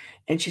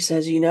 And she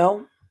says,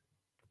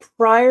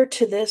 prior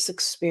to this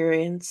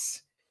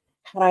experience,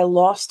 had I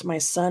lost my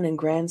son and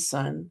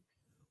grandson,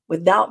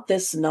 without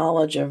this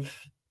knowledge of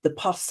the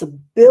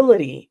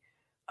possibility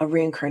of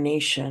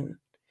reincarnation,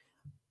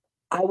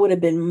 I would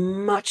have been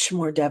much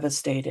more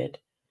devastated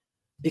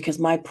because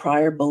my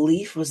prior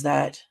belief was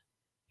that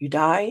you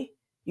die,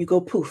 you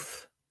go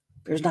poof,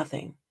 there's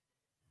nothing.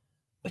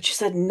 But she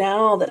said,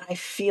 now that I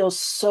feel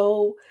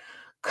so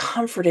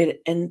comforted,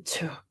 and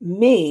to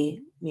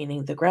me,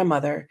 meaning the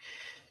grandmother,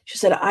 she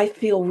said, I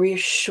feel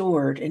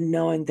reassured in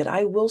knowing that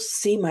I will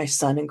see my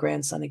son and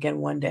grandson again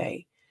one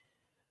day.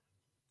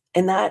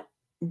 And that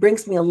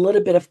brings me a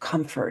little bit of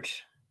comfort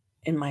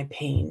in my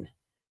pain.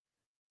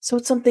 So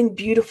it's something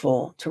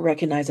beautiful to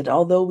recognize that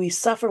although we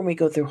suffer and we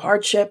go through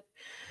hardship,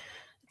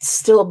 it's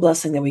still a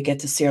blessing that we get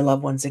to see our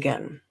loved ones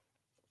again.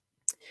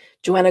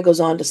 Joanna goes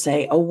on to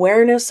say,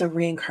 awareness of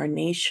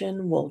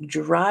reincarnation will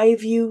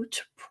drive you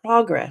to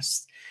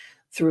progress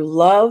through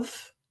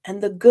love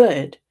and the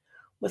good,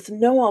 with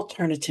no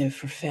alternative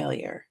for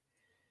failure.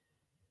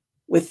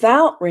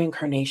 Without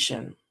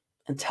reincarnation,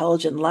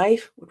 intelligent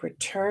life would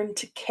return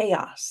to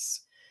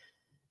chaos,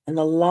 and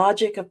the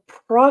logic of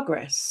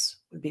progress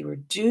would be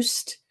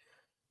reduced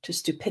to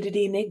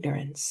stupidity and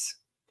ignorance.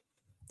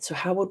 So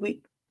how would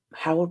we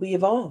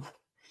evolve?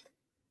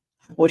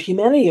 How would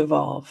humanity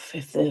evolve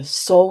if the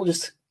soul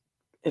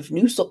if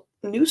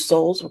new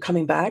souls were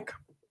coming back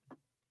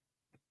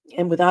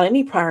and without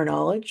any prior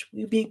knowledge,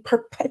 we'd be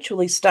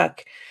perpetually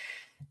stuck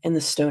in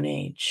the Stone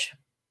Age.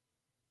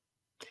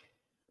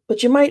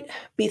 But you might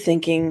be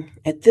thinking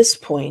at this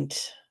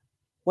point,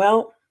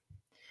 well,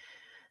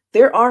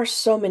 there are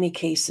so many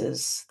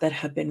cases that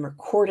have been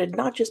recorded,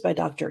 not just by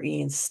Dr.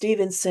 Ian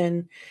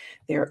Stevenson.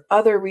 There are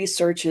other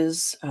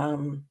researches,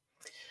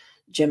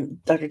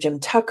 Dr. Jim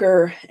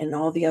Tucker, and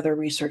all the other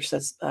research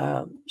that's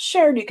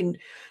shared. You can,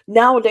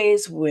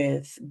 nowadays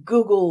with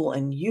Google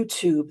and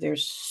YouTube,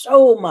 there's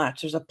so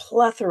much. There's a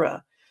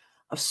plethora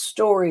of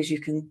stories you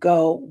can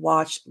go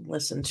watch and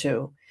listen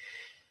to.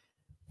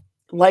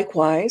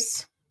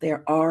 Likewise,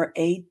 there are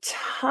a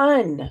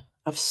ton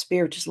of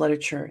spiritist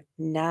literature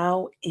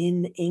now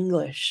in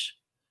English.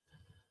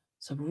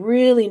 So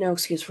really no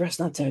excuse for us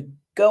not to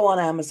go on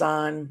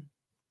Amazon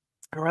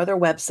or other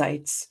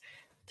websites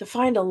to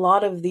find a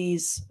lot of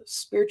these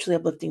spiritually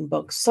uplifting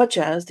books, such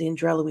as the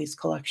Andrea Louise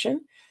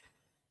collection.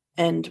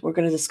 And we're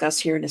going to discuss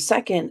here in a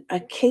second, A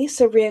Case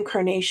of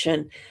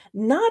Reincarnation,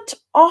 not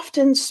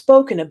often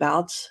spoken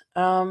about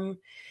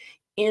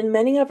in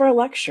many of our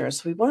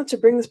lectures. We wanted to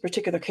bring this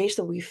particular case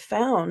that we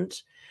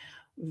found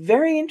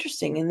very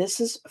interesting. And this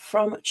is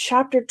from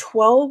chapter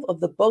 12 of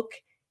the book,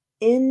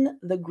 In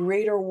the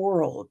Greater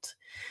World.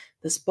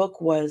 This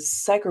book was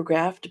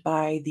psychographed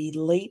by the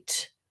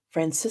late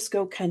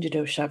Francisco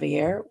Candido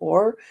Xavier,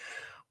 or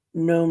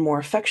known more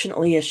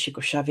affectionately as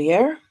Chico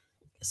Xavier,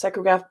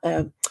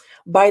 psychographed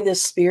by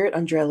this spirit,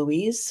 Andrea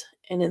Louise.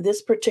 And in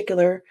this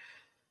particular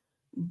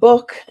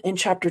book, in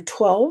chapter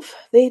 12,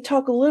 they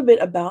talk a little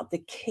bit about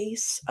the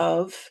case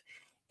of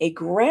a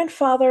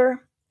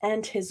grandfather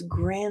and his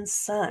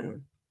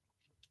grandson.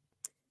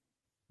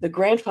 The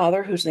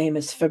grandfather, whose name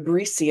is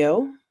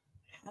Fabricio,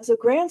 has a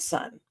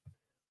grandson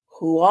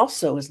who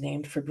also is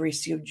named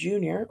Fabricio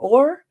Jr.,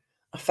 or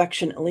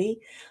affectionately,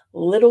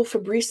 Little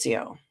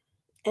Fabricio.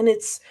 And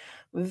it's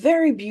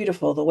very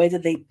beautiful the way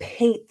that they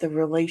paint the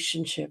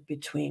relationship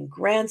between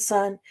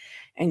grandson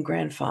and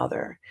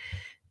grandfather.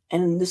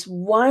 And this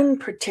one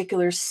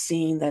particular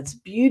scene that's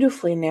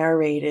beautifully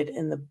narrated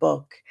in the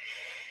book,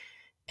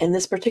 and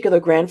this particular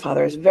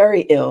grandfather is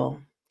very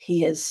ill.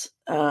 He is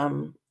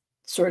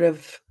sort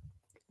of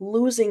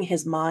losing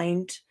his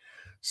mind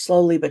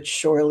slowly but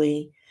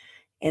surely.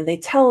 And they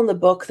tell in the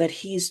book that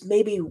he's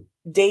maybe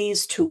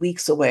days to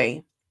weeks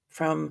away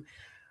from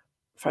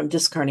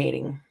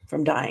discarnating,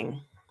 from dying.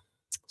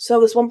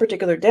 So this one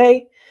particular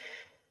day,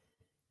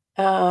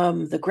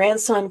 the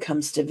grandson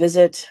comes to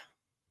visit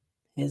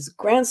his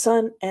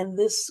grandson, and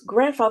this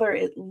grandfather,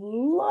 it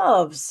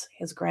loves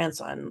his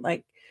grandson,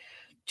 like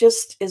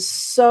just is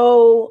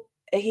so,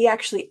 he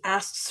actually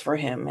asks for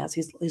him as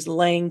he's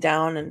laying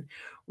down and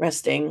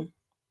resting.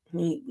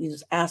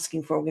 He's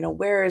asking for,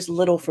 where is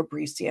little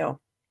Fabricio?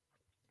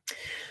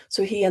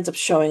 So he ends up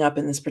showing up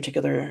in this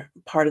particular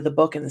part of the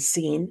book in the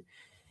scene,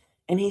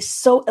 and he's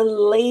so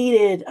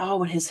elated.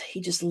 Oh, and he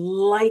just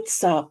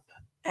lights up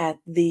at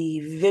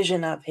the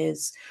vision of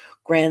his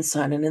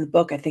grandson. And in the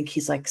book, I think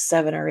he's like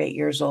 7 or 8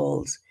 years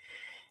old.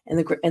 And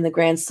the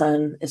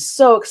grandson is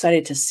so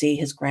excited to see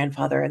his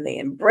grandfather, and they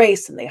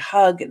embrace and they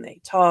hug and they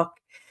talk.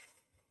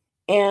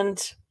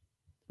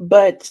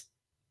 But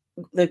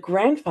the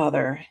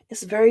grandfather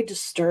is very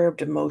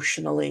disturbed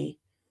emotionally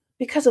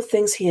because of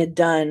things he had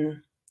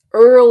done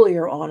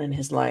earlier on in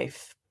his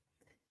life.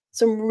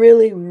 Some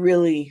really,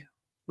 really,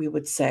 we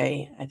would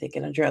say, I think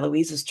in Andrea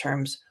Louise's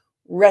terms,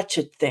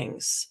 wretched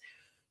things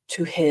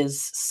to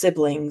his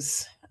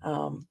siblings.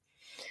 And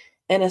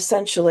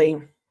essentially,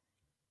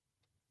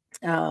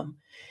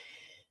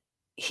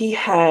 he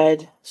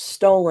had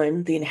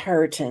stolen the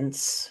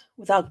inheritance.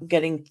 Without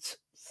getting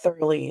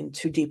thoroughly and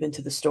too deep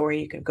into the story,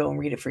 you can go and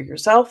read it for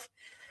yourself.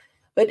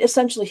 But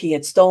essentially, he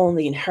had stolen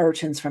the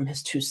inheritance from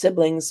his 2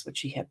 siblings, which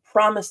he had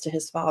promised to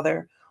his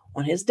father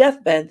on his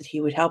deathbed that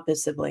he would help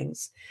his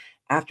siblings.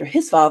 After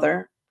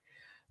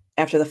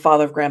the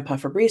father of Grandpa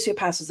Fabricio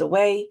passes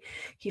away,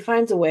 he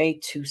finds a way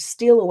to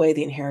steal away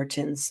the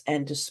inheritance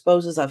and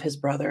disposes of his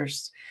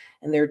brothers,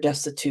 and they're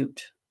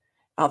destitute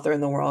out there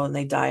in the world, and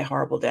they die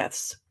horrible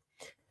deaths.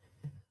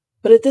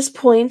 But at this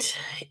point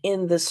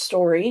in the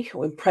story,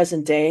 in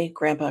present day,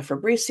 Grandpa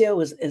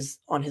Fabricio is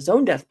on his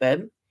own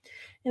deathbed,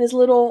 and his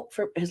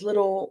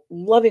little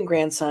loving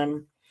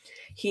grandson,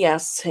 he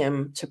asks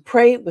him to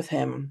pray with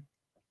him,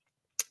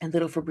 and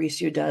little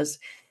Fabricio does,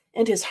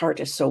 and his heart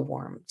is so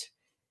warmed.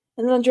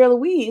 And then Andrea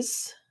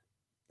Louise,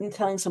 in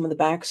telling some of the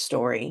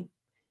backstory,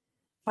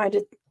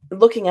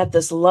 looking at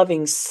this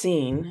loving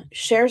scene,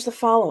 shares the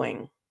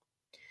following.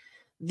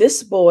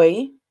 This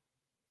boy,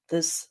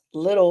 this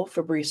little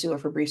Fabricio, or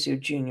Fabricio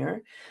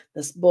Jr.,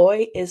 this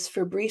boy is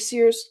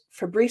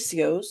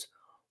Fabricio's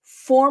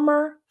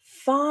former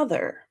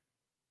father.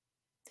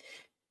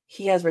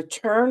 He has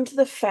returned to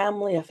the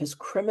family of his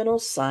criminal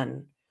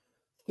son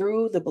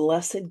through the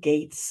blessed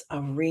gates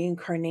of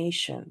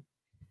reincarnation.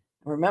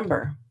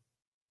 Remember,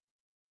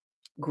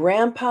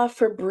 Grandpa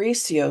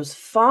Fabricio's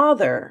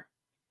father,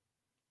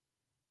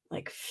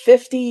 like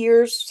 50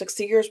 years,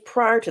 60 years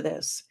prior to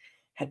this,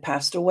 had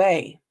passed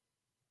away.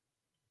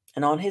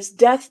 And on his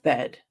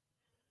deathbed,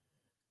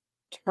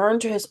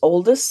 turned to his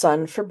oldest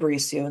son,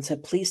 Fabricio, and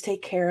said, please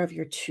take care of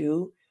your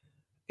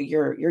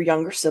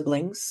younger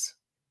siblings,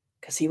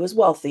 because he was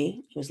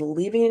wealthy. He was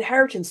leaving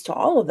inheritance to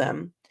all of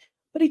them.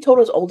 But he told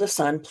his oldest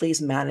son,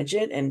 please manage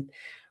it and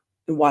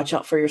watch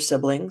out for your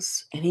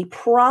siblings. And he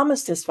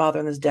promised his father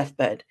on his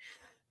deathbed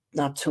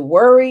not to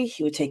worry.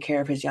 He would take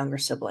care of his younger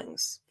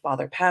siblings.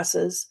 Father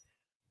passes,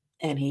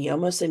 and he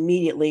almost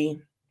immediately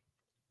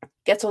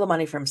gets all the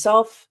money for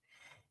himself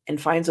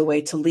and finds a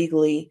way to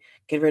legally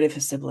get rid of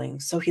his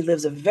siblings. So he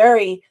lives a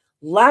very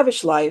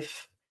lavish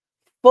life,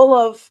 full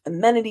of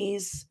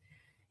amenities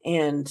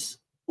and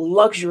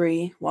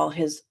luxury, while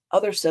his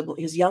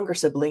younger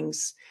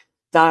siblings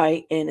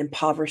die in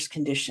impoverished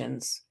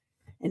conditions.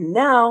 And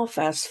now,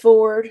 fast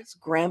forward, it's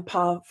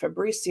Grandpa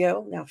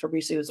Fabricio. Now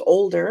Fabricio is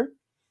older,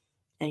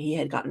 and he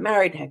had gotten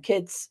married and had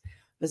kids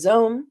of his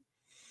own.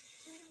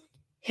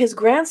 His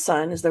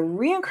grandson is the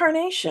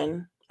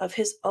reincarnation of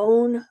his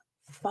own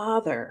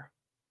father.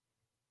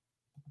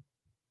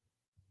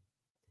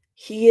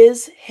 He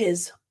is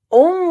his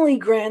only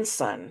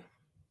grandson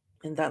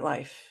in that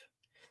life.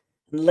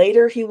 And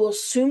later, he will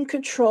assume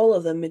control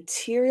of the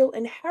material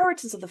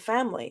inheritance of the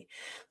family,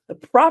 the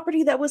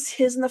property that was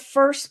his in the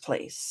first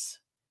place.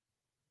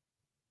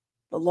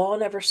 The law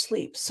never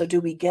sleeps. So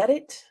do we get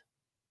it?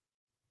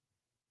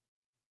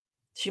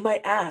 So you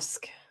might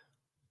ask,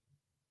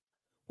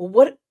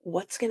 well,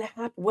 what's going to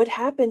happen? What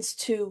happens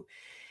to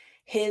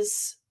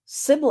his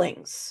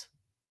siblings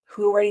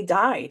who already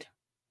died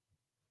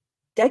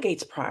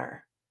decades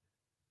prior?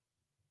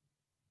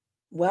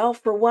 Well,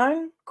 for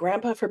one,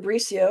 Grandpa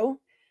Fabricio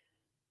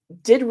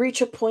did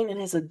reach a point in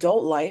his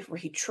adult life where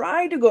he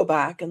tried to go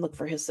back and look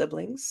for his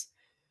siblings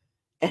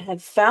and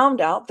had found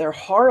out their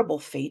horrible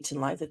fate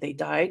in life, that they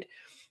died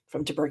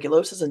from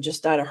tuberculosis and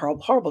just died a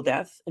horrible, horrible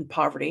death in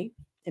poverty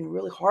in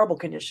really horrible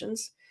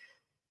conditions.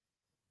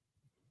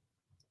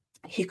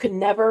 He could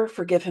never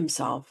forgive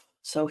himself.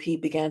 So he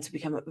began to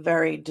become a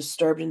very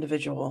disturbed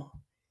individual.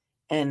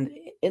 And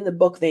in the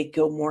book, they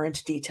go more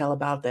into detail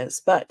about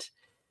this, but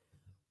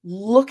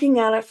looking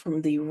at it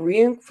from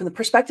the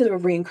perspective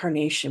of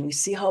reincarnation, we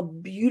see how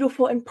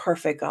beautiful and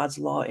perfect God's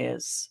law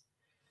is.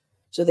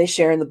 So they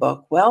share in the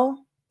book,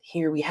 well,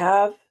 here we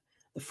have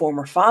the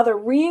former father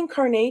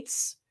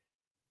reincarnates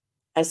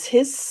as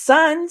his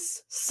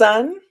son's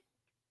son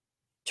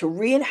to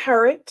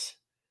re-inherit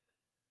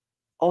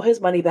all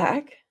his money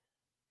back.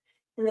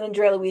 And then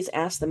Andrea Louise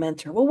asked the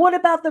mentor, well, what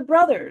about the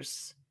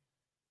brothers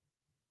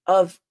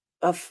of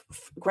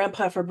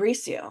Grandpa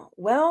Fabrizio?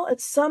 Well, at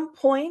some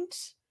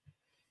point,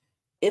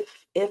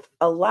 if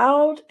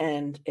allowed,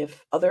 and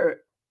if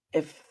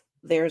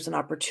there's an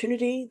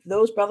opportunity,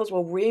 those brothers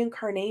will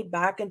reincarnate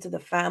back into the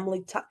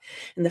family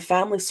in the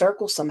family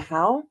circle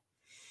somehow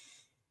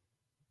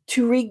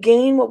to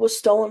regain what was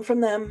stolen from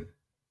them.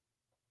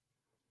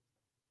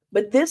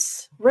 But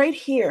this right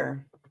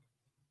here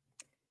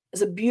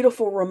is a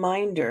beautiful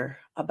reminder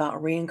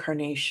about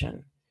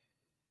reincarnation,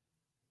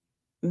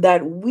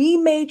 that we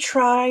may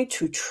try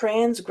to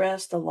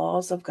transgress the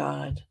laws of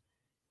God,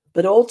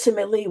 but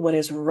ultimately what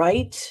is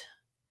right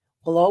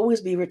will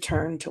always be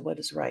returned to what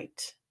is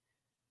right.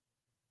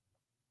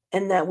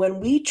 And that when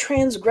we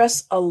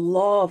transgress a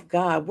law of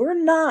God, we're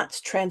not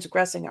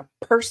transgressing a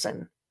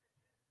person.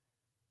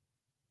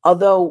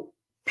 Although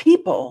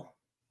people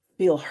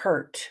feel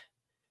hurt,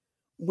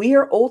 we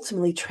are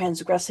ultimately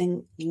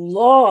transgressing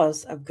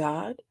laws of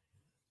God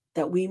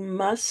that we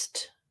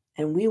must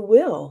and we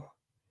will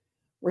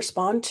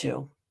respond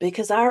to,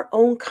 because our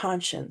own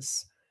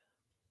conscience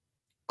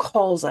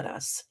calls at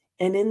us.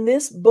 And in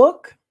this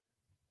book,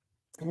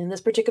 and in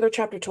this particular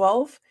chapter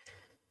 12,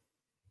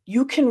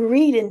 you can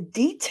read in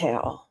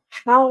detail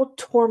how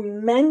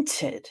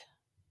tormented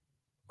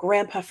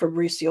Grandpa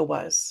Fabrizio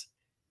was.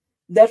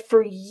 That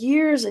for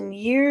years and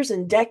years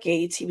and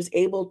decades, he was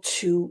able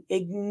to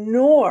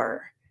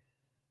ignore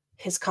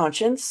his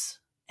conscience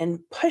and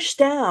push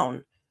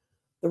down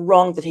the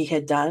wrong that he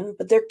had done.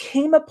 But there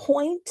came a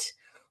point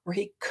where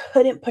he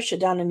couldn't push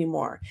it down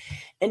anymore.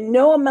 And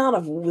no amount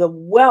of the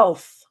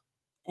wealth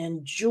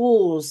and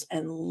jewels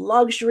and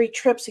luxury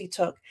trips he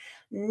took,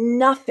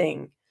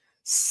 nothing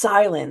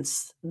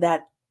silenced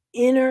that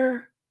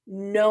inner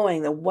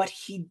knowing that what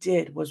he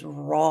did was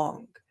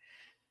wrong.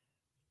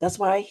 That's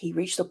why he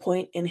reached a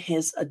point in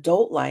his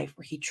adult life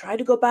where he tried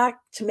to go back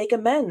to make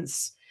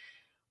amends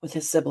with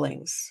his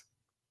siblings.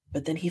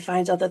 But then he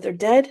finds out that they're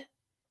dead,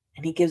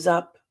 and he gives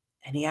up,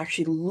 and he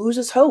actually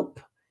loses hope.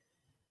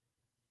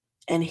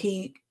 And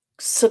he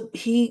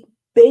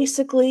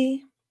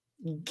basically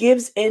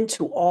gives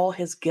into all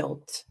his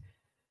guilt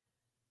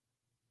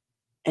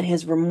and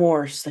his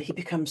remorse, that he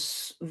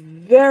becomes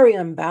very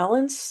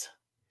unbalanced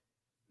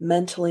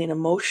mentally and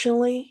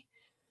emotionally.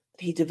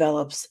 He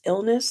develops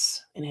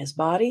illness in his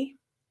body,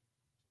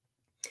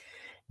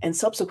 and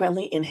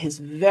subsequently in his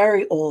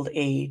very old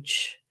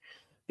age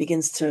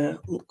begins to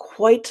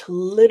quite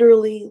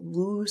literally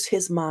lose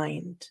his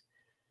mind.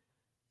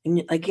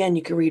 And again,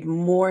 you can read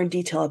more in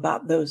detail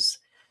about those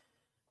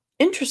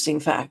interesting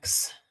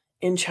facts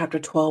in chapter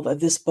 12 of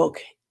this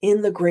book,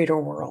 In the Greater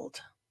World.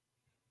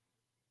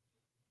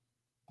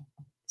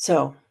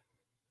 So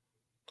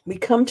we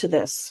come to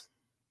this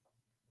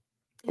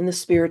in the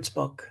Spirit's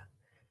book.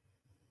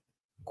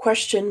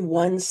 Question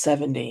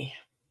 170.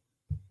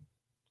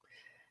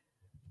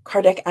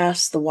 Kardec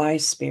asked the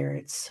wise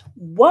spirits,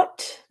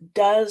 what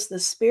does the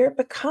spirit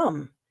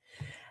become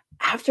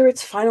after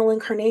its final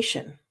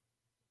incarnation?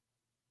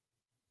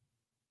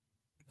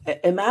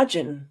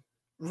 Imagine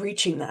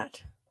reaching that,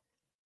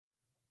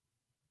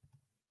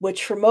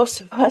 which for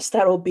most of us,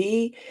 that'll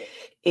be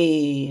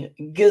a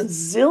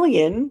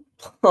gazillion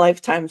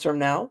lifetimes from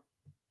now,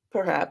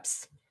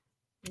 perhaps,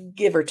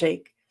 give or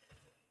take.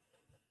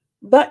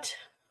 But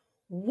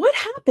what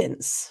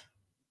happens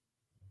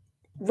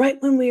right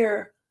when we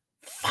are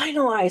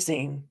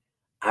finalizing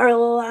our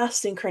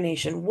last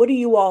incarnation? What do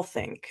you all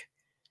think?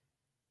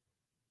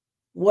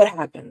 What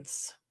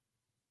happens?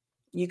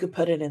 You could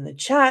put it in the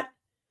chat.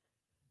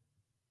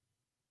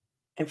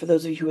 And for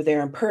those of you who are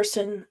there in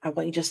person, I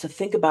want you just to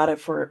think about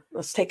it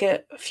let's take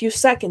a few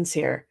seconds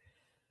here.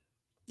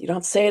 You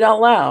don't say it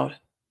out loud.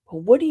 But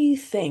what do you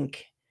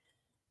think?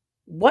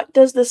 What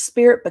does the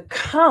spirit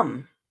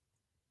become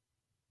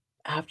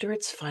after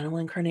its final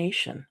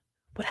incarnation?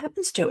 What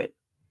happens to it?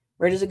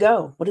 Where does it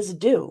go? What does it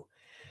do?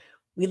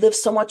 We live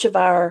so much of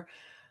our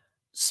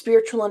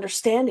spiritual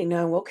understanding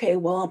now. Okay,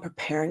 well, I'm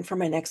preparing for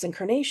my next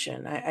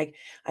incarnation.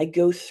 I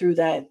go through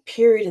that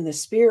period in the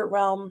spirit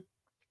realm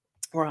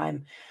where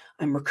I'm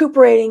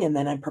recuperating, and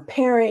then I'm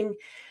preparing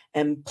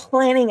and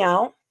planning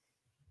out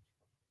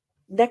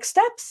next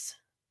steps.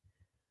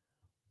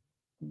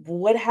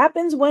 What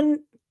happens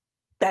when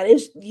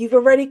you've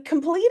already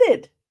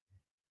completed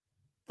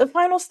the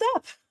final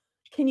step?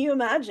 Can you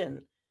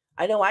imagine?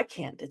 I know I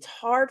can't. It's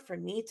hard for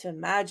me to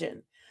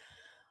imagine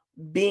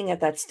being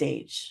at that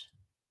stage.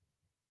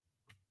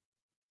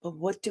 But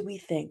what do we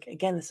think?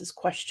 Again, this is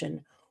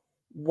question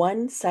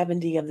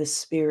 170 of the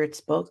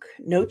Spirit's book.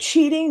 No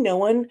cheating. No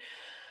one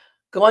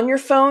go on your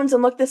phones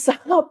and look this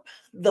up.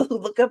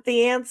 Look up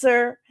the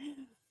answer.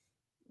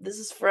 this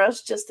is for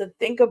us just to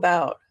think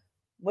about,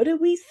 what do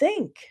we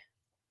think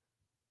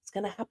is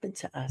going to happen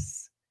to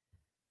us?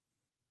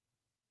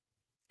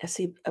 I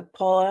see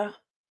Paula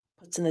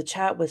puts in the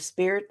chat, with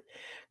spirit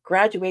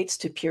graduates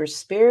to pure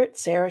spirit.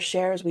 Sarah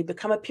shares, we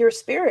become a pure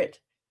spirit.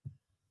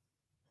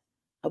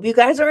 Hope you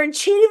guys aren't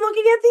cheating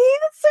looking at the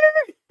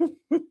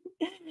answer.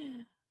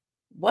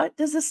 What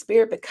does the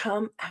spirit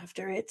become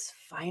after its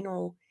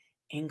final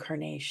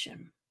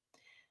incarnation?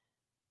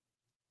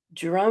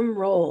 Drum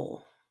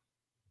roll.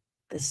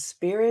 The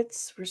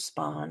spirits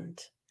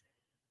respond,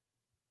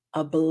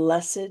 a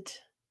blessed,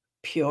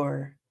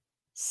 pure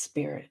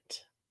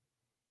spirit.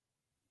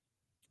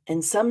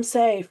 And some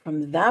say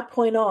from that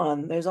point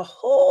on, there's a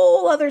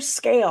whole other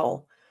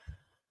scale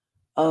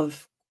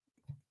of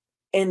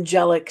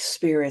angelic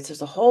spirits.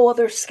 There's a whole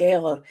other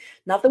scale of,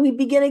 not that we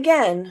begin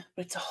again,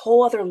 but it's a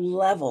whole other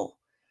level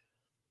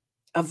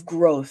of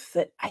growth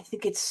that I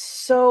think it's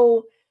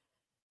so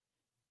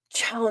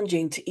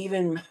challenging to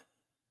even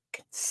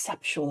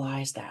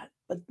conceptualize that.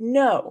 But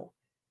no,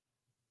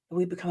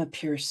 we become a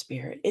pure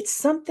spirit. It's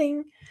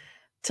something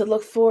to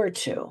look forward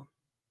to,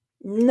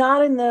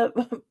 not in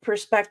the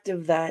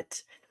perspective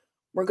that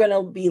we're going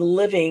to be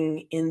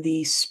living in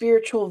the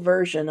spiritual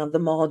version of the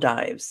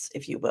Maldives,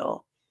 if you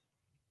will.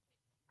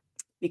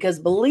 Because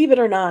believe it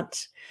or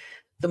not,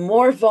 the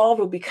more evolved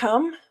we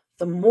become,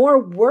 the more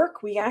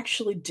work we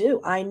actually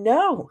do. I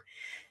know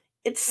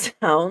it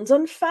sounds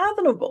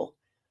unfathomable.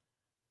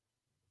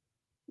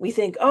 We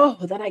think, oh,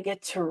 then I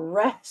get to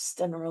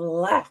rest and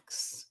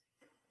relax.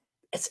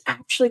 It's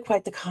actually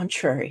quite the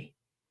contrary.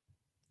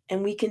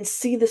 And we can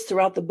see this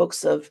throughout the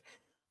books of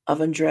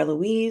Andrea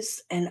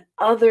Louise and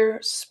other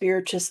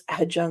spiritist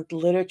adjunct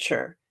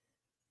literature,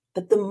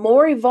 that the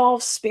more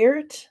evolved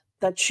spirit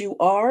that you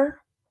are,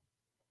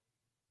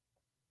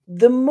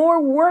 the more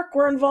work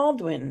we're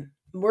involved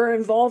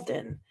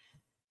in.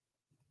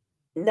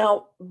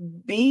 Now,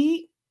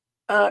 be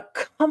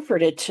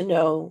comforted to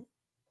know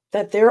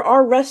that there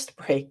are rest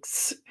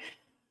breaks,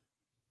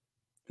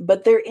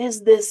 but there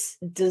is this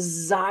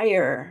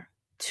desire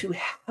to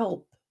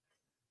help,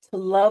 to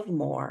love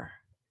more.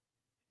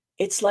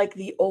 It's like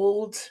the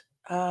old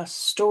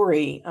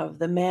story of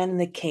the man in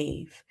the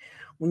cave.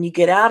 When you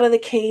get out of the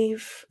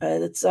cave, I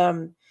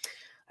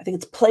think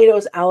it's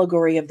Plato's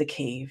allegory of the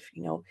cave.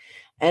 You know,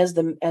 as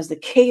the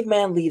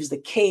caveman leaves the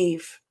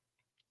cave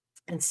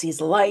and sees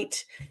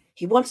light,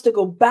 he wants to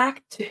go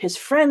back to his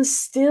friends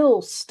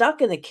still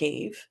stuck in the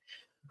cave,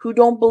 who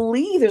don't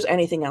believe there's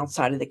anything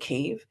outside of the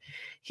cave.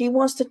 He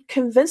wants to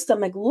convince them,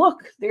 like,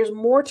 look, there's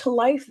more to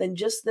life than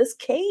just this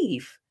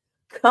cave.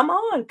 Come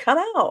on, come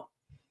out.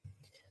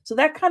 So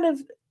that kind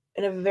of,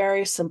 in a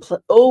very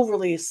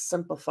overly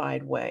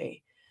simplified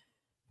way,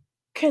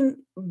 can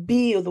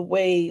be the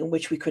way in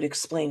which we could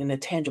explain in a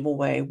tangible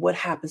way what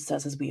happens to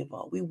us as we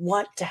evolve. We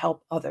want to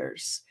help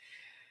others.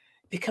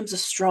 It becomes a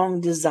strong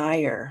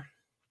desire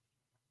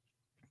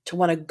to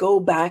want to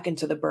go back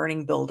into the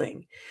burning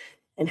building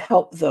and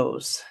help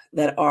those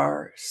that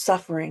are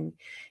suffering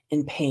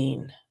in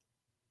pain,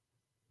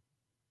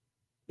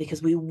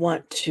 because we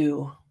want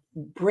to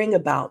bring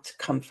about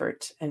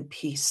comfort and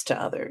peace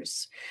to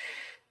others.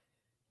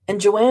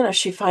 And Joanna,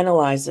 she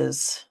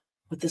finalizes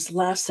with this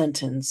last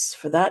sentence: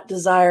 for that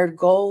desired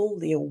goal,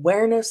 the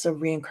awareness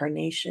of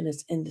reincarnation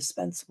is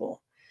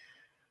indispensable.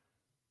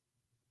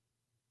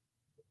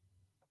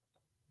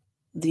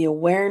 The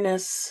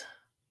awareness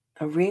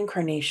of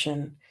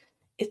reincarnation,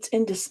 it's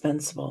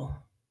indispensable.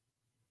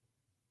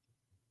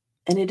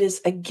 And it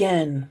is,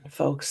 again,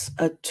 folks,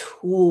 a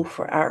tool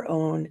for our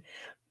own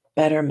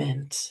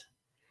betterment.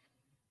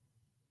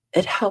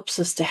 It helps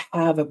us to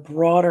have a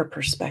broader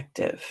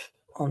perspective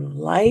on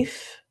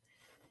life.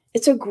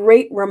 It's a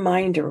great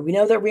reminder. We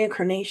know that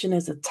reincarnation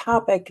is a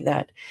topic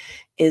that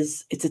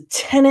it's a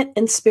tenet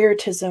in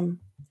Spiritism.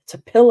 It's a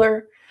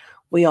pillar.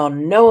 We all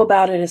know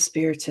about it as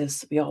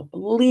Spiritists. We all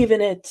believe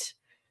in it.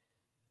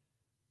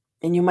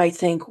 And you might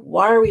think,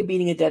 why are we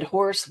beating a dead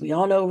horse? We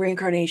all know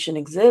reincarnation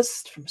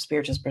exists from a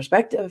Spiritist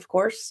perspective, of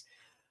course.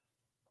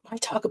 Why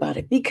talk about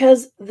it?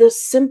 Because the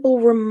simple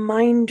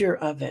reminder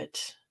of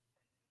it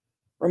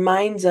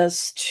reminds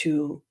us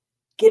to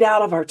get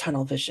out of our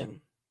tunnel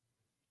vision.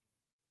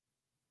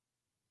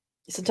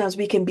 Sometimes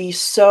we can be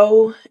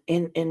so,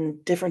 in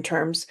different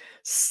terms,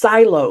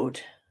 siloed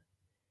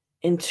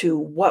into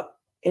what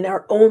in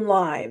our own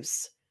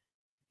lives,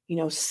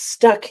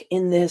 stuck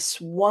in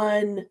this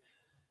one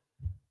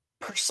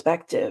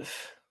perspective,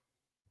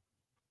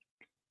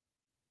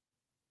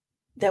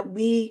 that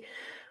we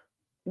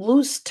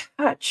lose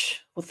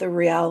touch with the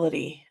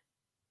reality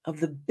of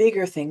the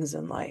bigger things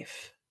in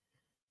life.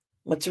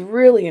 What's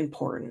really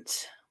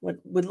important,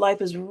 what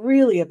life is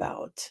really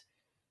about,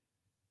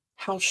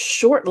 how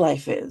short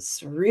life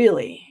is,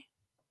 really.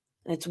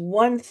 And it's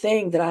one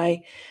thing that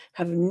I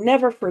have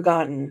never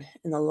forgotten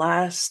in the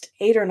last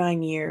 8 or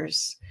 9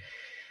 years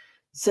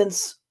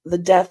since the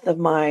death of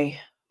my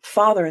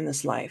father in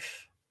this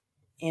life.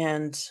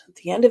 And at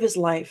the end of his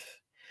life,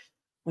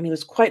 when he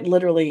was quite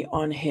literally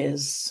on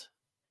his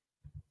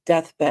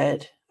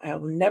deathbed, I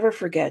will never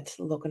forget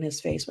the look on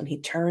his face when he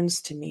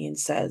turns to me and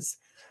says,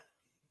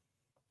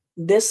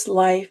 "This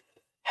life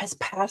has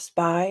passed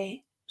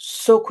by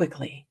so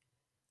quickly.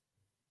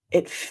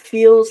 It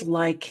feels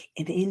like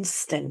an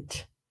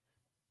instant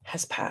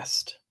has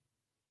passed."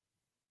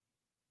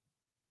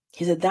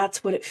 He said,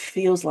 "That's what it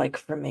feels like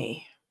for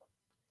me,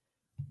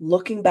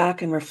 looking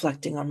back and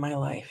reflecting on my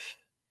life.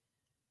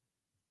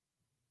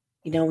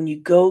 You know, when you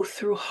go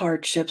through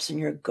hardships and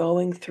you're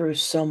going through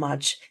so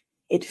much,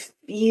 it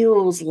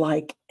feels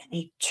like an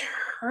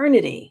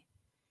eternity.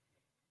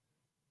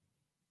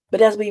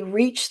 But as we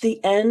reach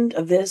the end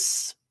of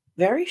this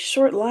very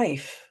short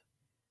life,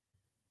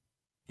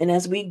 and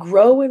as we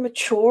grow and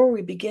mature,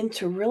 we begin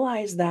to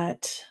realize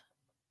that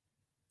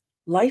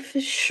life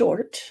is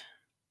short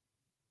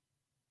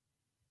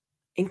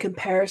in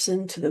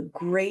comparison to the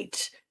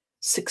great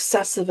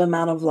successive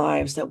amount of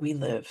lives that we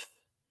live.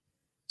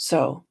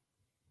 So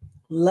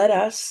let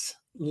us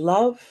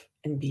love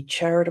and be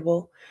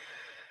charitable.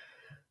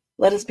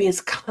 Let us be as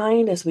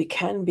kind as we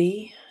can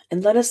be,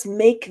 and let us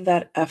make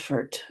that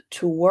effort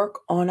to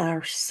work on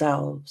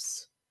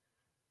ourselves.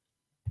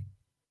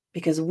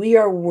 Because we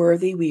are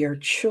worthy, we are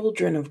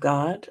children of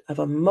God, of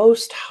a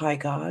most high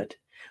God,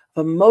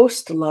 of a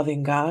most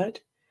loving God,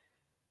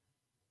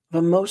 of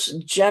a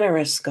most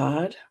generous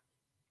God,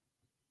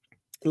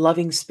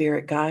 loving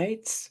spirit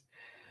guides.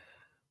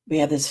 We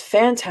have this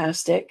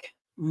fantastic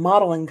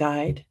modeling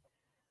guide,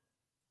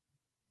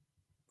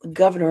 the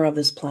governor of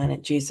this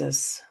planet,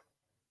 Jesus,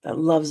 that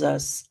loves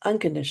us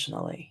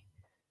unconditionally.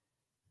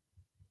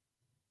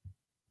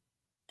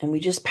 And we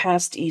just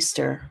passed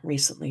Easter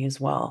recently as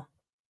well.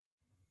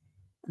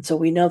 And so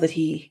we know that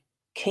he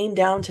came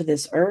down to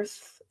this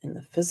earth in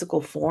the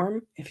physical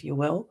form, if you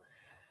will,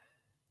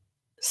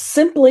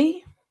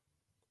 simply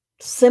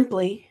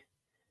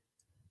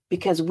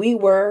because we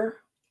were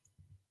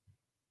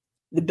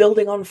the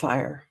building on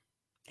fire,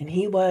 and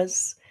he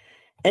was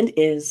and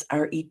is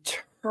our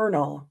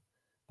eternal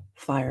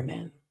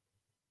fireman,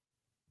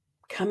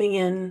 coming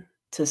in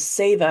to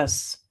save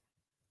us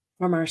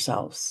from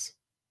ourselves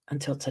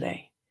until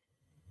today.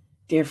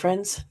 Dear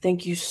friends,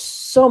 thank you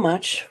so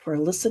much for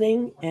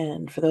listening,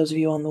 and for those of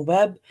you on the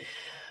web,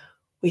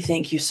 we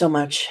thank you so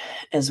much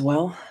as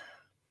well.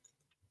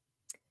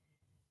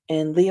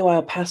 And Leo,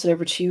 I'll pass it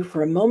over to you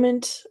for a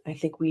moment. I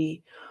think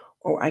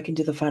or I can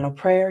do the final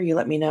prayer. You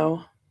let me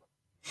know.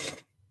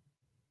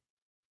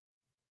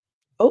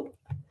 Oh.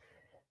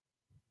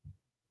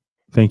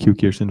 Thank you,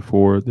 Kirsten,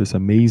 for this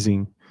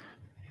amazing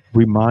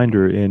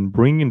reminder and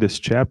bringing this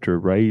chapter,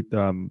 right?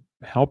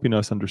 Helping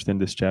us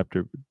understand this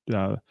chapter.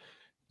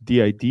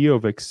 The idea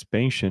of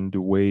expansion, the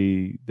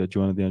way that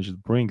Joanna de Angelis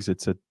brings,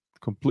 it's a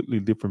completely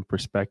different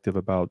perspective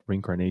about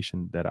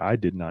reincarnation that I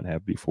did not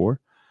have before.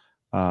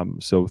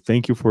 So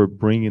thank you for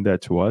bringing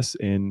that to us,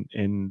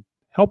 and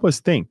help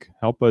us think,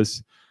 help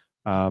us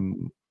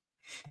um,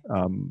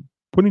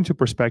 put into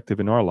perspective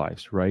in our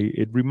lives, right?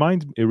 It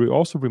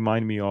also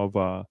remind me of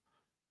a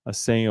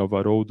saying of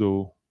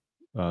Haroldo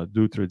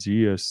Dutra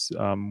Dias,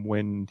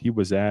 when he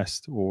was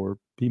asked, or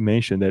he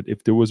mentioned that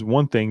if there was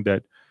one thing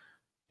that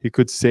he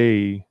could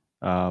say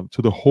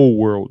to the whole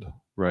world,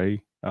 right,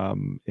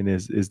 and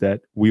is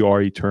that we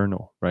are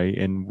eternal, right?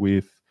 And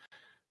with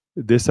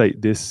this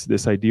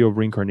idea of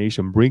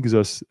reincarnation brings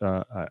us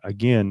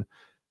again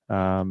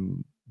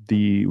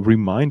the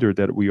reminder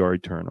that we are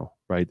eternal,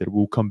 right? That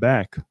we'll come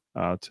back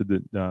to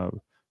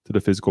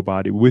the physical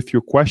body. With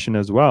your question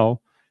as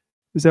well,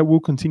 is that we'll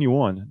continue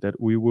on, that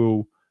we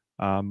will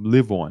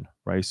live on,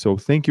 right? So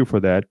thank you for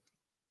that.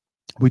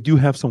 We do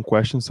have some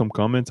questions, some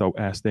comments. I'll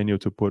ask Daniel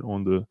to put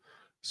on the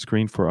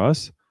screen for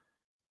us.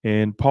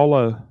 And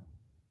Paula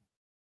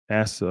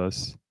asks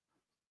us,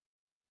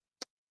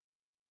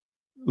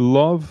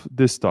 love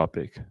this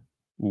topic.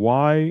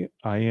 Why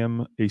I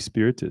am a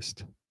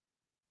spiritist.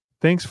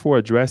 Thanks for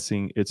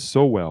addressing it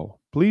so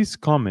well. Please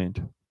comment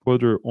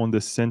further on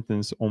the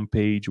sentence on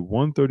page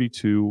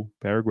 132,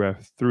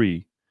 paragraph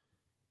 3.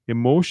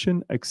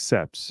 Emotion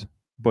accepts,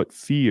 but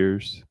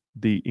fears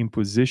the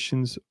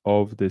impositions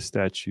of the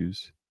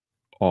statues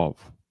of.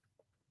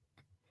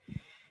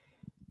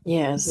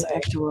 Yes,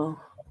 actually,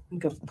 well, I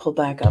think I've pulled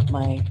back up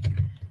my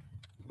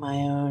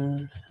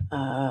own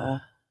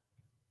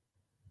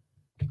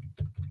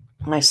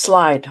my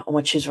slide on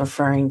what she's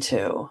referring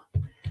to.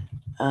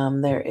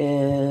 There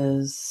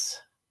is,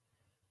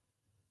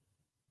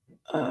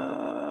 if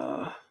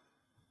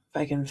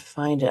I can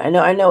find it.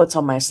 I know it's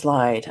on my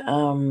slide.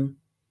 Well,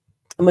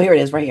 here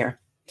it is, right here.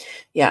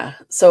 Yeah.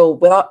 So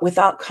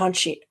without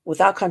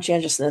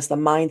conscientiousness, the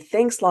mind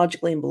thinks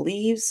logically and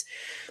believes,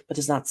 but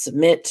does not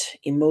submit.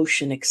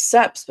 Emotion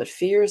accepts, but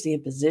fears the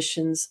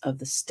impositions of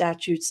the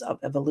statutes of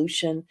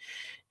evolution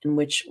in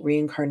which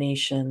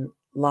reincarnation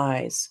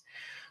lies.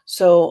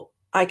 So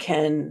I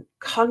can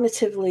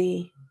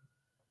cognitively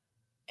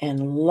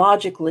and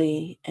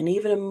logically and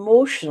even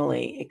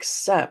emotionally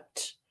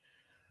accept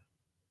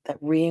that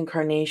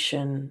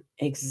reincarnation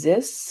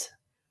exists.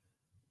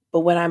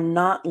 But when I'm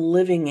not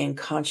living in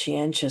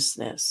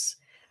conscientiousness,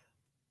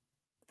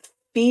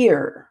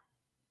 fear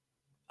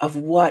of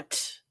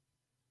what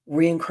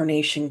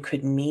reincarnation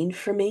could mean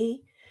for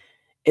me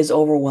is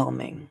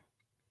overwhelming.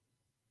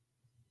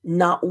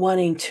 Not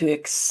wanting to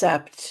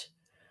accept,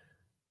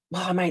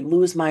 well, I might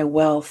lose my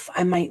wealth,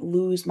 I might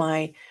lose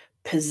my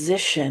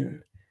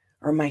position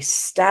or my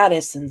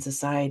status in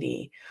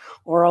society,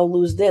 or I'll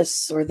lose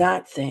this or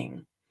that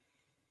thing.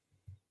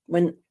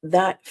 When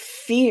that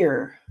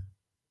fear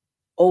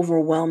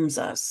overwhelms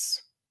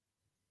us,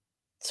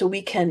 so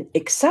we can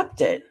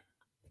accept it,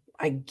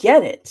 I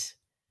get it.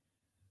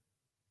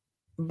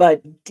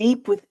 But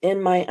deep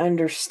within my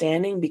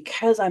understanding,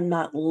 because I'm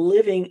not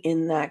living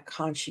in that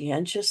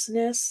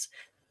conscientiousness,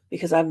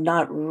 because I've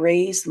not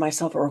raised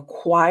myself or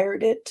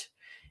acquired it,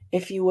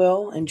 if you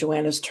will, in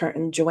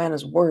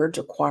Joanna's words,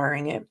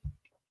 acquiring it,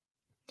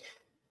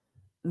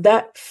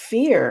 that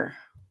fear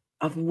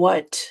of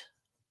what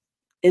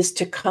is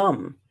to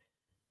come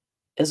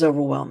is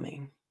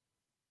overwhelming.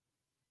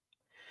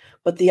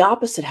 But the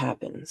opposite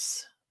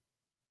happens.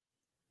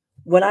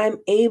 When I'm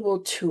able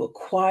to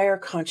acquire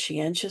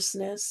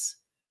conscientiousness,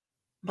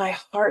 my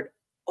heart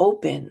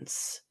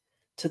opens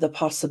to the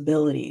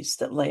possibilities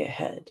that lay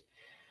ahead.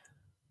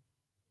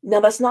 Now,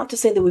 that's not to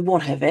say that we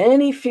won't have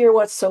any fear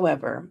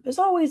whatsoever. There's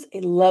always a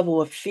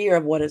level of fear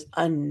of what is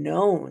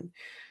unknown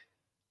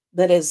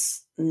that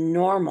is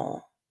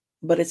normal,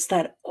 but it's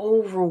that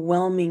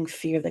overwhelming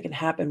fear that can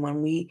happen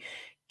when we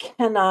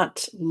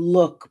cannot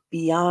look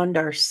beyond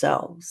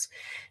ourselves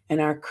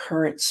and our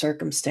current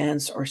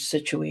circumstance or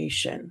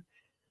situation.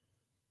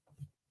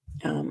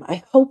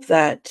 I hope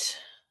that,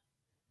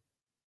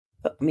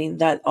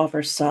 that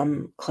offers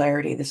some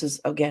clarity. This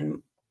is,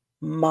 again,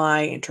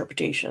 my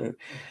interpretation.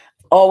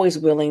 Always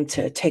willing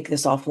to take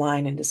this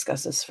offline and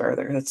discuss this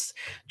further.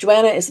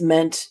 Joanna is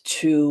meant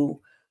to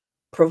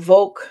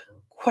provoke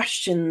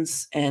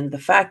questions, and the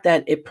fact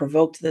that it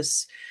provoked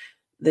this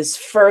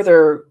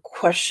further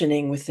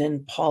questioning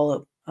within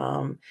Paula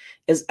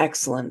is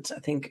excellent. I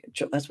think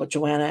that's what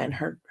Joanna and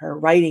her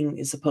writing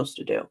is supposed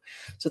to do.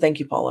 So thank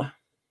you, Paula.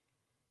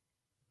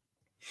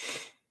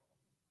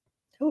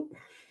 Oh,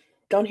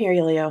 don't hear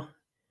you, Leo.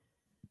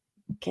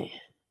 Okay.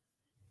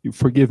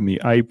 Forgive me.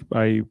 I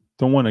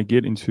don't want to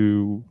get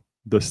into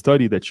the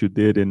study that you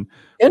did, and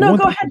no,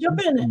 go ahead, jump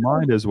in.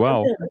 Mind as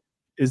well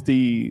is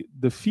the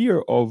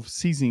fear of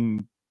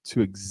ceasing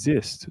to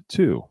exist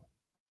too,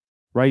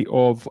 right?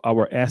 Of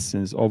our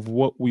essence, of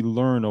what we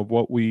learn, of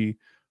what we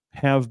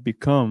have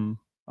become,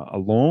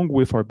 along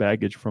with our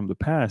baggage from the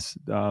past,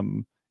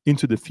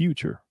 into the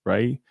future,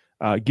 right?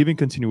 Giving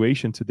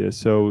continuation to this.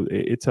 So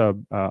it's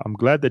I'm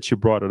glad that you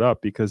brought it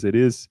up, because it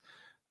is,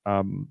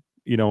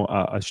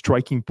 a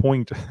striking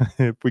point,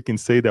 if we can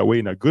say that way,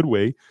 in a good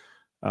way,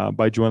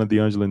 by Joanna de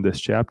Angelis in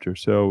this chapter.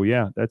 So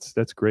yeah,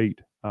 that's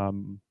great.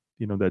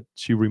 That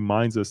she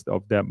reminds us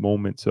of that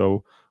moment.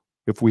 So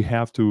if we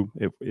have to,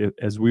 if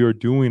as we are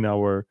doing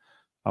our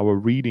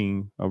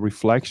reading,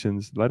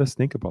 reflections, let us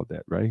think about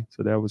that, right?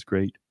 So that was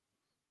great.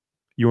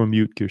 You're on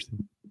mute,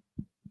 Kirsten.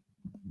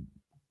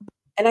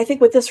 And I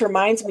think what this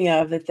reminds me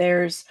of, that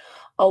there's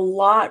a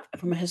lot,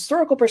 from a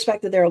historical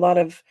perspective, there are a lot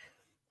of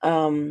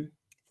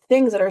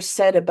things that are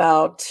said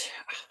about,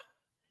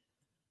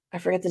 I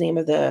forget the name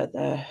of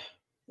the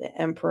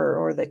emperor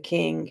or the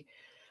king.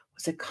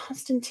 Was it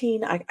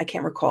Constantine? I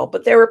can't recall.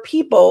 But there were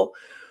people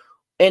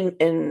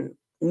in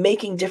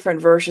making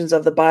different versions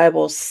of the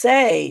Bible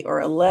say or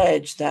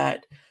allege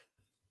that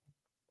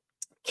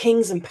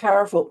kings and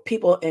powerful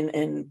people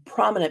in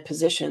prominent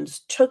positions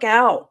took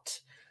out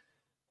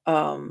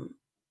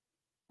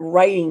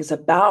writings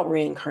about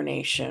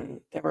reincarnation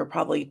that were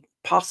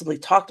possibly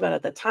talked about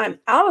at the time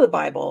out of the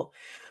Bible,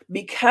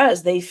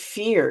 because they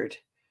feared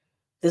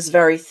this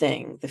very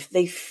thing.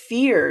 They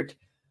feared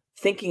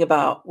thinking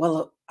about,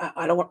 well, they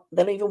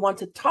don't even want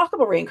to talk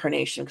about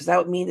reincarnation, because that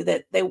would mean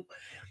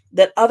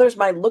that others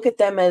might look at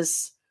them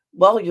as,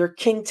 well, you're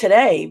king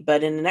today,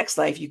 but in the next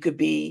life you could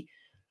be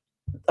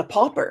a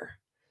pauper.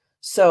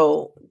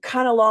 So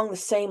kind of along the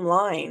same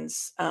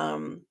lines,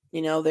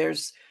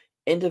 there's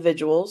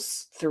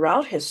individuals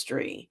throughout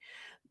history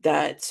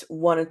that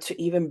wanted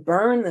to even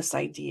burn this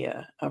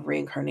idea of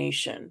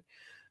reincarnation,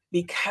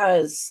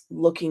 because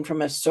looking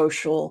from a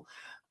social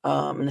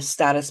and a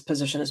status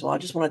position as well. I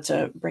just wanted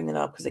to bring it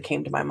up because it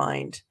came to my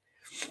mind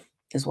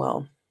as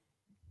well.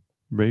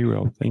 Very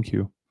well. Thank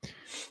you.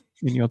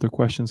 Any other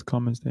questions,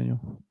 comments,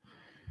 Daniel?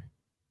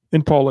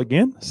 And Paul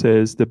again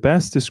says the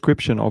best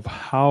description of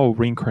how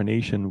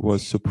reincarnation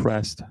was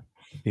suppressed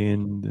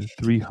in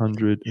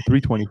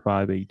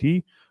 325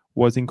 AD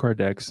was in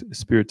Kardec's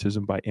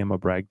Spiritism by Emma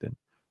Bragdon,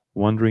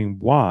 wondering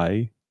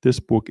why this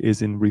book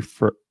is in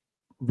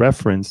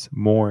reference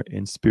more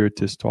in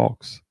Spiritist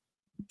talks.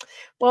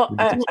 Well,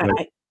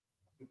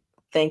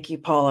 thank you,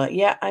 Paula.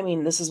 Yeah,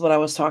 this is what I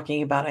was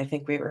talking about. I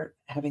think we were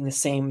having the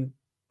same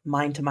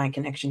mind-to-mind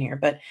connection here.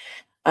 But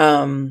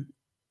I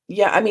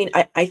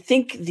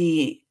think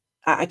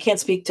I can't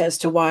speak as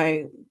to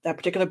why that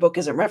particular book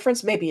isn't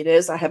referenced. Maybe it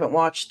is. I haven't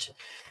watched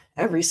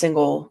every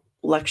single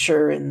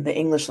lecture in the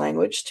English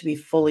language, to be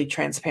fully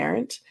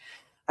transparent.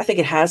 I think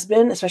it has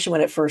been, especially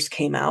when it first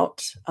came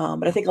out.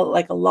 But I think,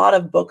 like a lot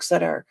of books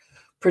that are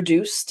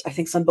produced. I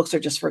think some books are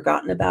just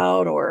forgotten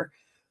about, or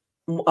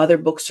other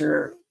books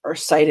are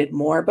cited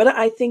more. But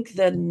I think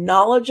the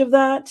knowledge of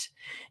that,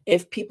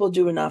 if people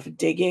do enough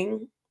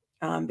digging,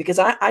 because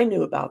I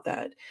knew about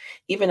that,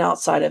 even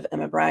outside of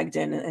Emma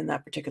Bragdon and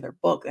that particular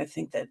book, I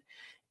think that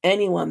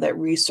anyone that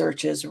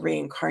researches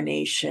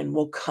reincarnation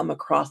will come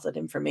across that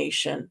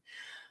information.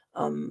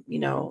 You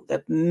know,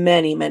 that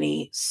many,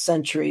 many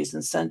centuries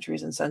and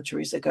centuries and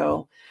centuries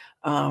ago,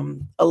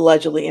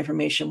 allegedly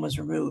information was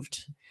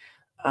removed.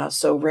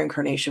 So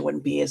reincarnation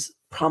wouldn't be as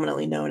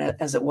prominently known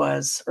as it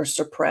was, or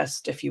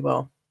suppressed, if you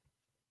will.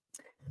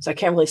 So I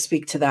can't really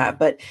speak to that,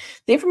 but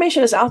the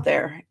information is out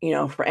there, you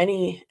know, for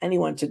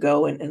anyone to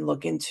go and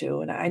look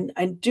into. And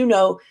I do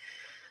know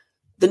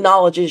the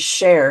knowledge is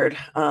shared.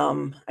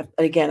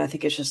 Again, I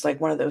think it's just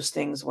like one of those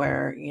things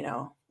where, you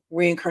know,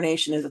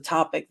 reincarnation is a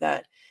topic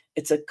that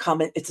it's a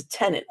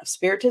tenet of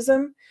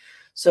Spiritism.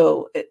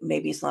 So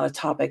maybe it's not a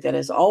topic that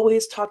is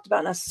always talked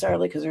about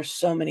necessarily, because there's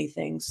so many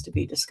things to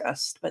be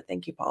discussed. But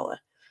thank you, Paula.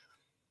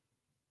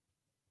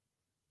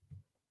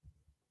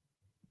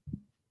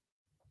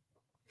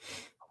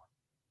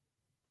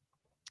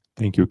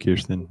 Thank you,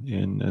 Kirsten.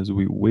 And as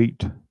we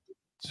wait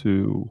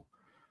to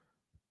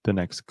the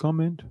next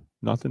comment,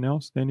 nothing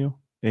else, Daniel?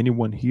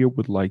 Anyone here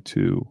would like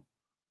to?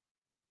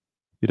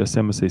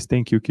 Irasema says,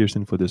 thank you,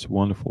 Kirsten, for this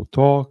wonderful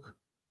talk.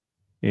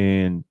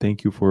 And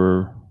thank you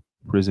for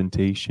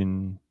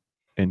presentation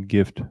and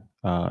gift,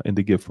 and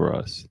the gift for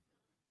us.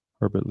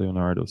 Herbert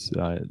Leonardo's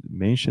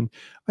mentioned.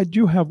 I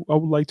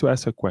would like to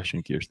ask a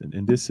question, Kirsten,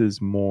 and this is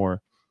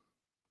more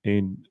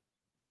in,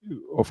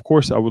 of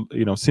course, I would,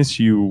 you know, since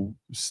you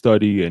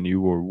study and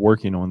you were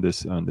working on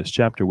this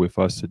chapter with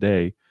us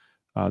today,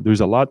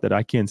 there's a lot that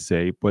I can't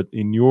say, but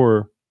in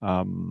your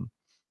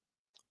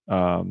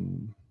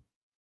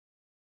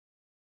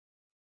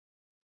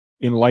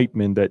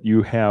enlightenment that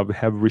you have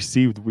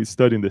received with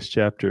studying this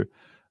chapter,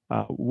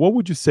 what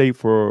would you say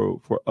for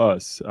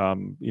us,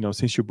 you know,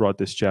 since you brought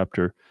this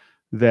chapter,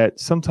 that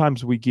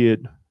sometimes we get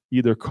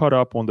either caught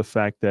up on the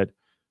fact that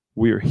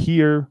we're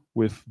here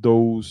with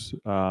those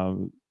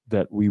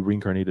that we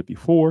reincarnated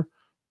before,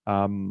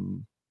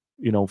 you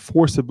know,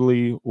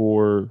 forcibly,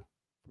 or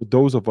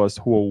those of us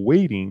who are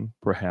waiting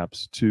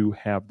perhaps to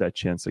have that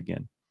chance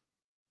again,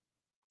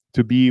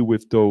 to be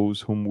with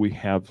those whom we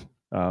have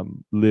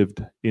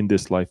lived in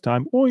this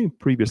lifetime or in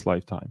previous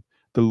lifetime,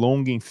 the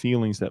longing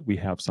feelings that we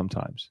have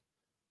sometimes.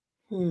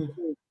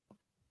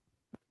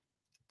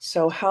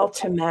 So how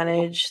to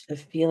manage the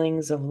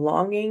feelings of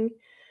longing,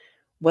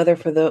 whether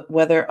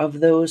of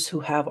those who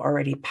have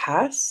already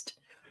passed?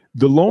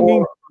 The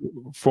longing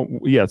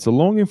it's a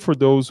longing for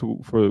those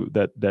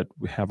that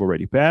we have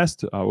already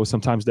passed, or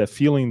sometimes that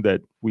feeling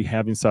that we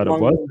have inside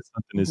of us that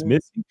something is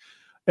missing,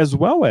 as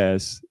well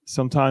as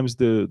sometimes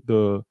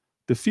the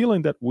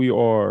feeling that we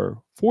are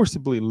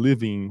forcibly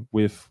living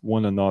with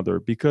one another,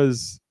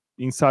 because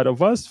inside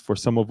of us, for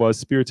some of us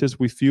spiritists,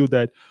 we feel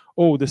that,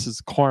 oh, this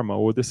is karma,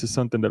 or this is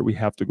something that we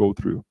have to go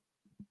through.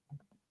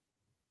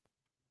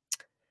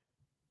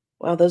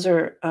 Well, those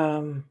are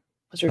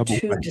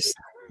two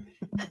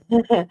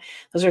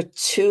those are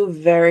two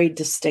very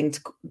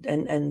distinct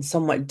and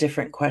somewhat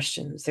different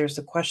questions. There's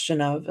the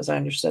question of, as I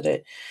understood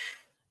it,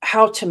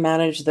 how to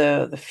manage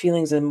the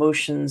feelings and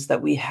emotions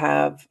that we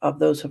have of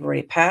those who have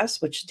already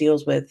passed, which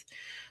deals with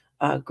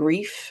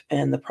grief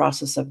and the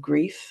process of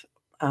grief,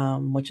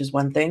 which is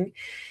one thing.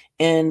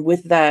 And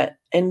with that,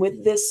 and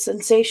with this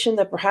sensation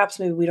that perhaps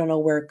maybe we don't know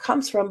where it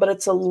comes from, but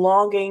it's a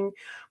longing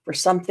for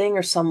something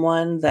or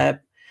someone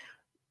that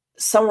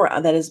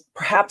is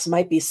perhaps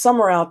might be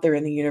somewhere out there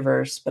in the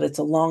universe, but it's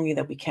a longing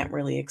that we can't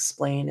really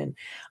explain. And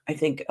I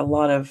think there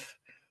have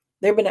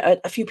been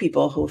a few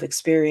people who have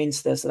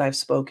experienced this that I've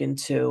spoken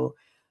to,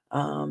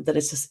 that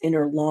it's this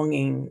inner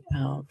longing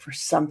for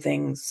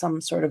something,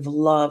 some sort of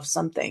love,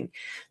 something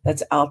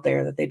that's out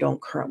there that they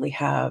don't currently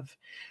have.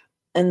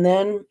 And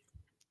then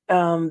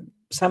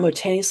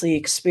simultaneously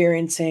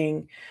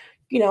experiencing,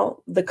 you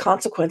know, the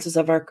consequences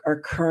of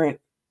our current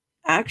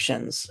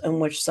actions, in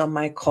which some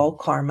might call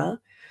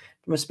karma.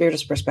 From a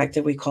spiritist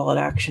perspective, we call it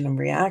action and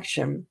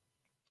reaction.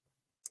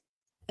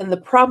 And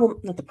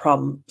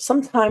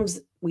sometimes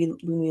when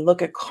we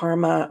look at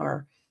karma,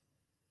 or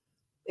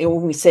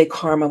when we say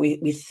karma,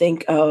 we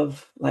think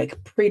of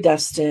like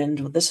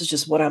predestined. Well, this is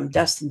just what I'm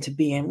destined to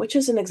be in, which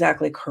isn't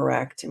exactly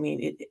correct. I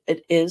mean,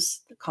 it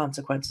is the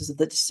consequences of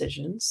the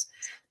decisions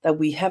that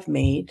we have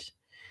made.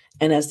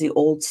 And as the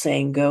old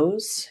saying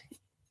goes,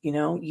 you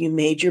know, you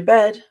made your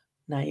bed,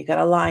 now you got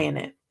to lie in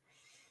it.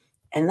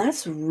 And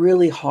that's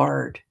really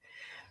hard.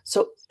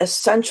 So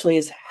essentially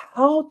is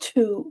how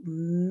to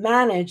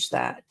manage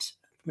that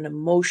from an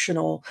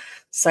emotional,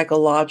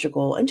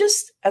 psychological, and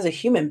just as a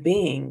human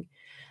being.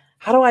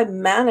 How do I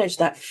manage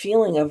that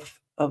feeling of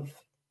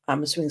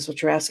I'm assuming that's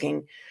what you're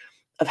asking,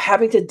 of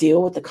having to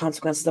deal with the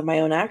consequences of my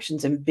own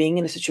actions and being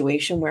in a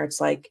situation where it's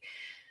like,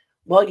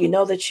 well, you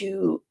know that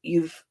you've,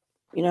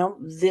 you know,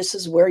 this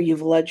is where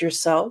you've led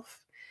yourself.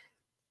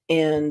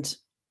 And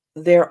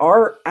there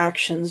are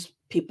actions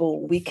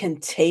we can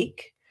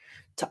take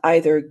to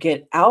either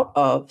get out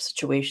of a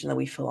situation that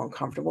we feel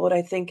uncomfortable. And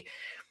I think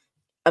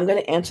I'm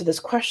going to answer this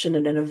question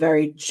in a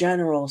very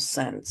general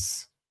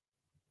sense,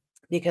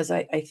 because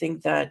I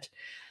think that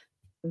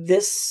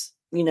this,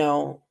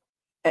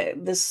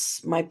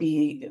 this might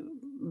be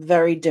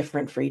very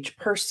different for each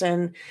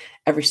person.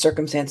 Every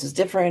circumstance is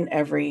different.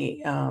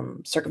 Every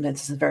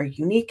circumstance is very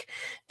unique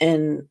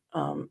and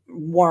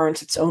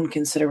warrants its own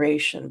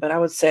consideration. But I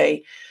would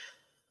say,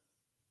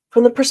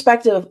 from the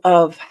perspective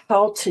of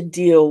how to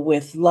deal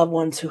with loved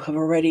ones who have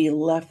already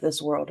left this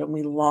world and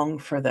we long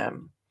for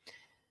them,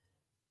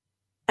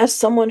 as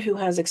someone who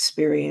has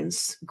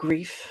experienced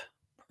grief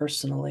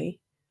personally,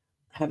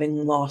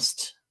 having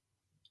lost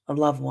a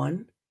loved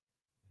one,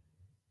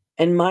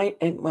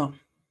 well,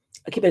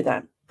 I'll keep it at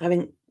that,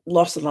 having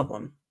lost a loved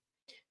one,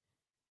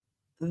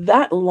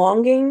 that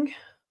longing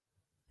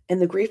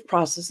and the grief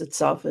process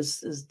itself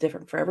is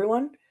different for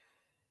everyone.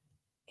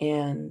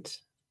 And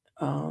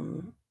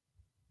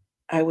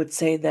I would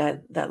say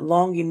that that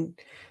longing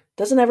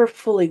doesn't ever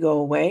fully go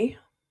away.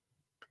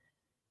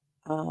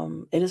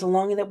 It is a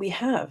longing that we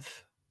have,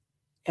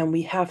 and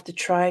we have to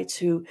try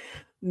to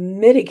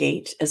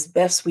mitigate as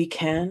best we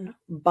can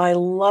by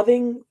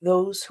loving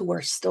those who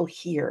are still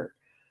here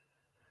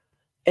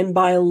and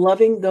by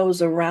loving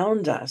those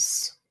around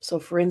us. So,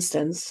 for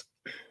instance,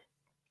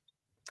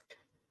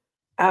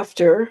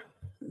 after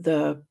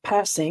the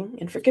passing,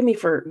 and forgive me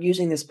for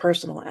using this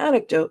personal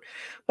anecdote,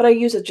 but I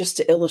use it just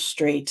to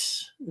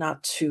illustrate,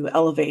 not to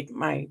elevate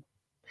my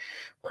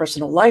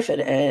personal life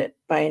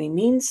by any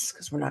means,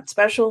 because we're not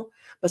special,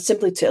 but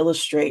simply to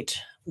illustrate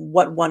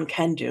what one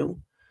can do.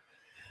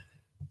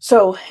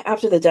 So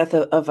after the death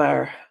of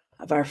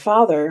our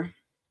father,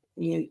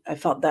 I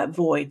felt that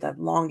void, that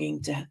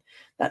longing to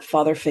that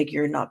father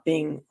figure not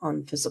being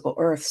on physical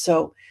earth.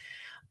 So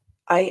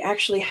I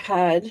actually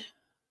had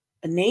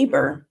a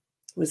neighbor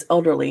who was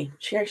elderly.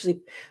 She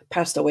actually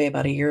passed away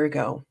about a year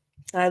ago.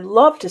 And I'd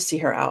love to see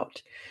her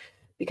out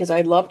because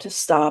I'd love to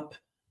stop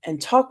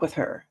and talk with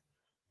her.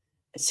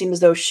 It seemed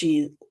as though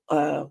she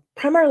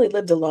primarily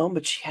lived alone,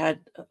 but she had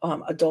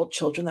adult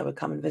children that would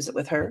come and visit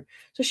with her.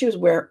 So she was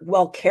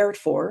well cared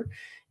for,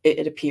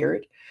 it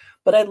appeared.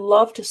 But I'd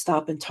love to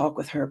stop and talk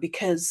with her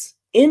because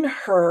in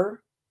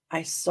her,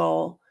 I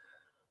saw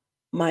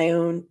my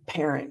own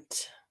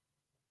parent.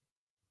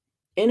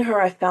 In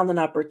her, I found an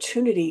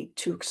opportunity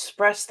to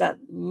express that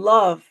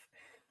love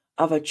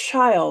of a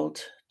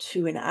child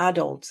to an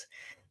adult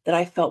that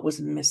I felt was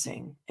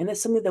missing. And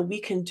it's something that we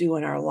can do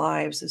in our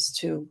lives, is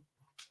to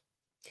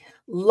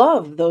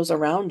love those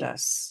around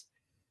us.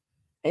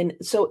 And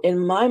so in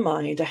my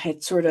mind, I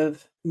had sort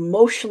of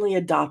emotionally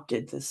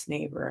adopted this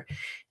neighbor.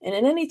 And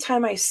at any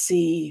time I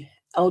see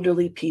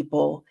elderly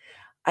people,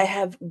 I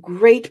have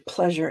great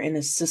pleasure in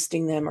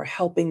assisting them or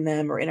helping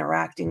them or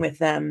interacting with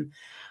them.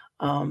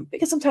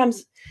 Because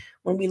sometimes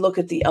when we look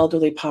at the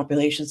elderly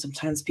population,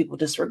 sometimes people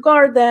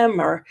disregard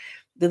them or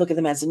they look at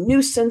them as a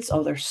nuisance.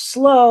 Oh, they're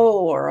slow,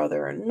 or oh,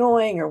 they're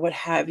annoying, or what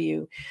have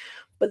you.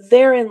 But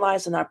therein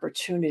lies an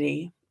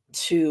opportunity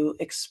to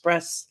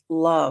express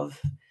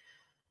love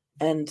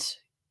and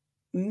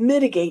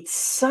mitigate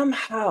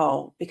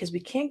somehow, because we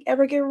can't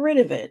ever get rid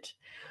of it,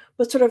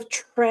 but sort of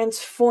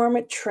transform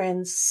it,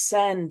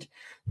 transcend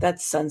that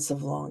sense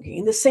of longing.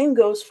 And the same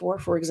goes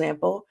for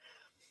example,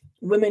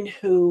 women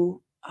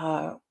who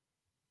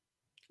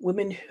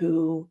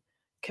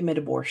commit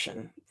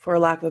abortion, for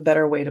lack of a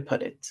better way to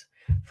put it.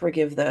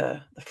 Forgive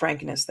the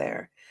frankness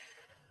there.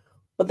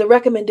 But the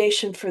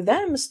recommendation for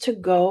them is to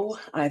go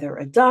either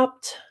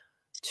adopt,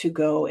 to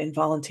go and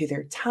volunteer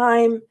their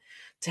time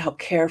to help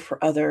care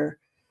for other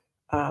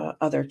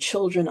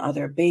children,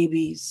 other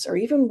babies, or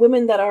even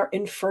women that are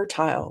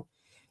infertile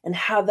and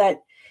have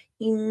that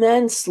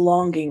immense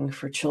longing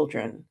for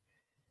children,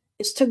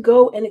 is to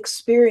go and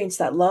experience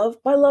that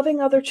love by loving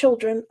other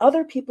children,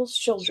 other people's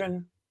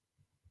children.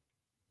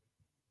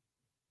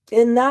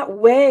 In that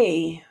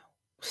way,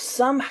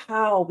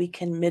 somehow we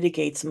can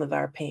mitigate some of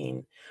our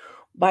pain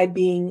by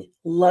being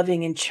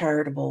loving and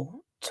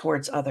charitable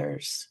towards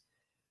others.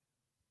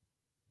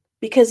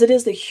 Because it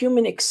is the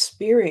human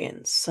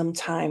experience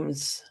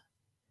sometimes.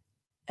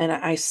 And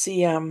I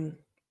see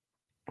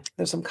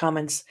there's some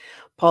comments.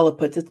 Paula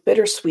puts, it's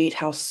bittersweet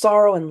how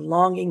sorrow and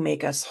longing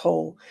make us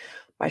whole,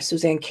 by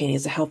Suzanne Caney.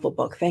 Is a helpful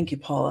book. Thank you,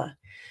 Paula.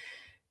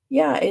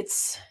 Yeah,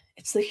 it's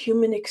the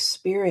human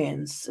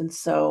experience. And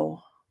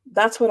so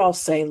that's what I'll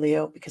say,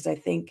 Leo, because I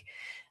think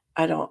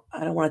I don't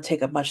want to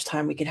take up much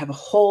time. We could have a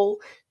whole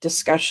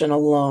discussion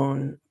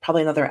alone,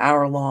 probably another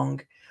hour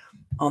long,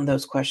 on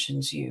those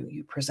questions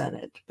you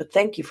presented. But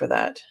thank you for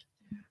that,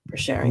 for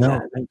sharing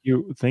that.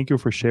 Thank you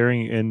for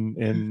sharing.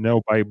 And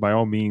no, by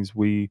all means,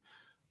 we,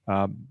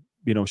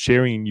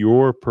 sharing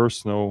your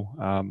personal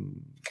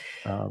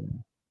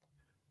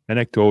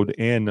anecdote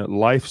and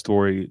life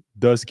story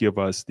does give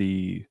us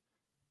the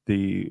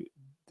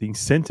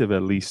incentive,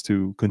 at least,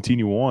 to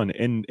continue on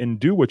and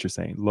do what you're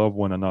saying, love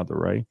one another,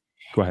 right?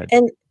 Go ahead.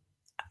 And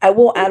I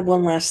will add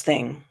one last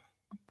thing.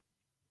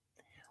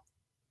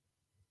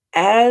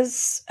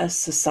 As a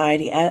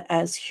society,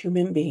 as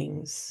human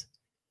beings,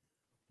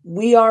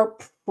 We are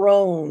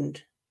prone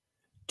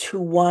to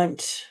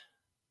want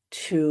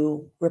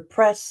to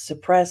repress,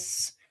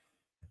 suppress,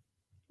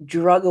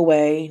 drug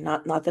away.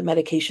 Not that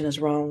medication is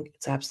wrong.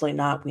 It's absolutely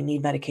not. We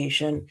need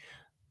medication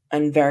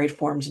in varied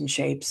forms and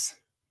shapes.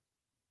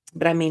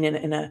 But I mean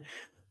in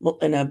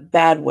a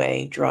bad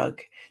way,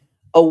 drug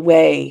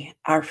away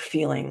our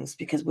feelings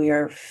because we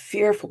are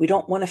fearful. We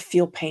don't want to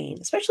feel pain,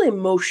 especially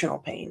emotional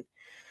pain.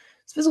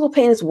 Physical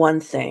pain is one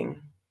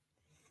thing,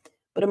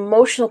 but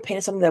emotional pain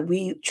is something that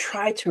we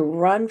try to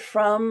run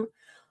from,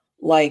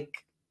 like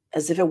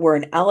as if it were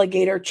an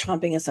alligator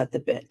chomping us at the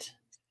bit,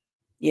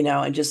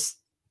 and just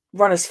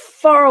run as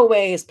far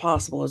away as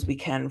possible as we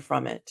can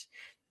from it.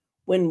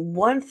 When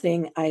one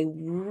thing I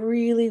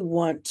really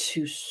want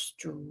to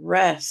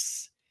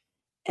stress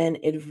and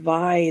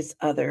advise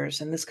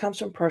others, and this comes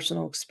from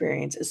personal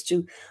experience, is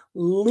to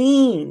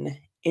lean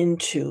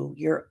into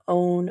your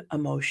own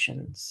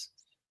emotions.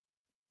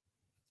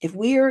 If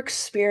we are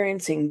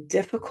experiencing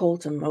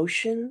difficult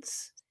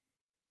emotions,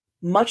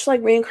 much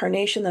like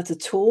reincarnation, that's a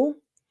tool,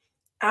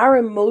 our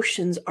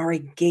emotions are a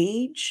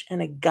gauge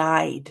and a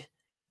guide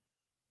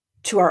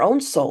to our own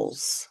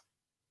souls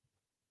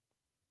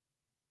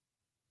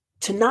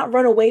to not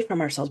run away from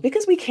ourselves,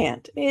 because we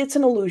can't. It's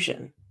an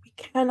illusion. We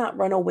cannot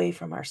run away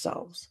from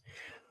ourselves.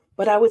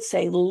 But I would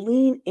say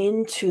lean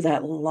into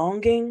that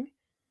longing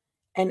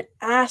and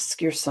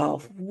ask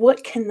yourself,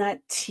 what can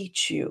that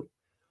teach you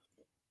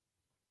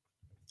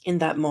in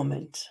that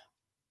moment?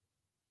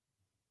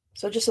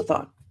 So just a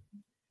thought.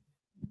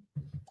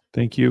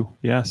 Thank you.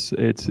 Yes,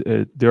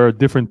 there are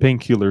different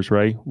painkillers,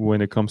 right?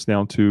 When it comes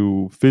down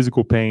to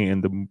physical pain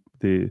and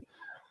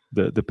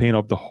the pain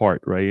of the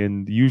heart, right?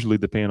 And usually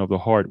the pain of the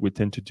heart, we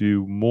tend to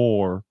do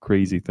more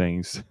crazy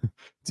things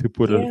to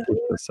put it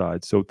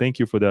aside. So thank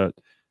you for that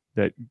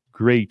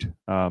great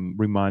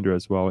reminder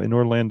as well. And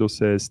Orlando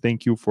says,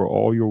 thank you for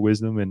all your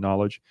wisdom and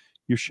knowledge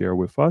you share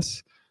with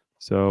us.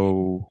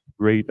 So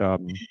great.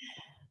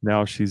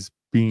 Now she's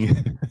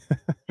being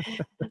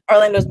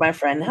Orlando's my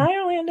friend. Hi,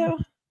 Orlando.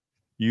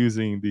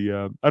 using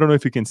the I don't know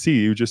if you can see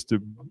you just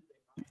to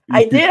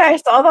I did. I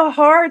saw the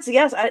hearts.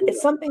 Yes,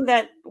 it's something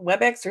that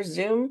WebEx or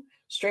Zoom,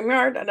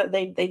 StreamYard,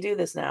 they do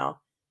this now.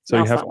 So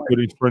you have to put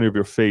it in front of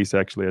your face,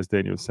 actually, as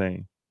Daniel was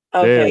saying.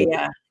 Okay,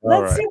 yeah.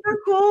 That's super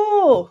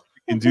cool.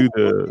 You can do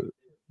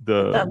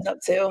the thumbs up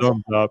too.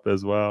 Thumbs up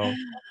as well.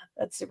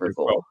 That's super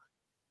cool.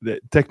 The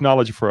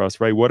technology for us,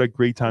 right? What a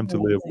great time to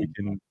live. We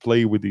can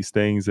play with these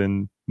things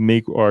and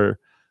make our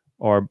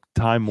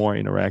time more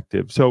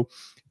interactive. So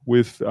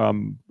with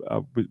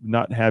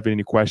not having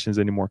any questions,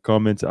 any more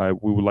comments,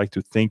 we would like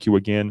to thank you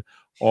again.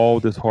 All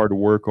this hard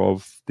work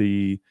of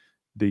the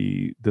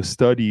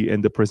study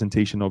and the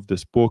presentation of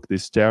this book,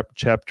 this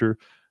chapter,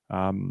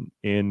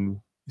 and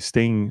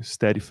staying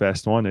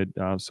steadfast on it,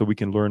 so we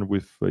can learn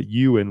with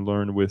you and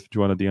learn with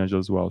Joanna de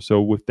Angelis as well.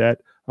 So with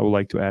that, I would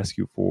like to ask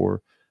you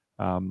for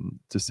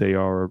to say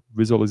our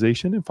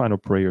visualization and final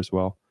prayer as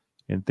well.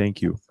 And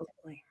thank you.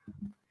 Absolutely.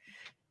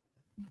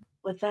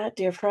 With that,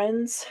 dear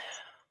friends,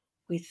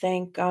 we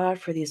thank God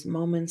for these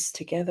moments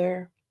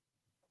together.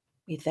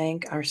 We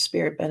thank our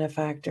spirit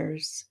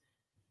benefactors.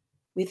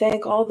 We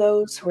thank all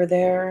those who are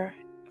there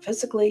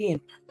physically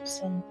in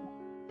person,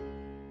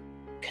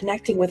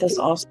 connecting with us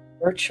also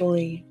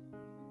virtually,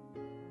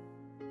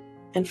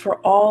 and for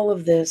all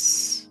of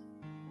this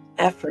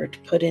effort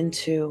put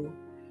into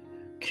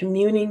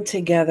communing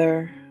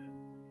together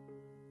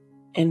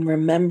in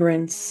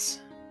remembrance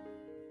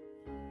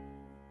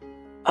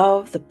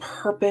of the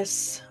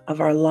purpose of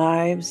our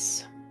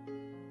lives,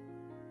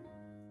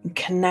 and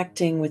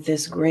connecting with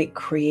this great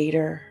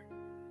creator,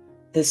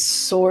 this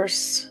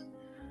source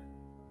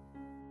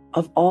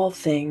of all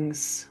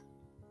things.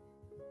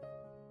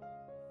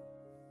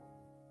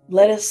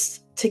 Let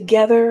us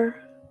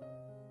together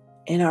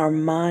in our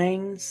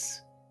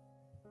minds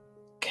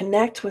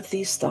connect with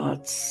these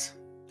thoughts,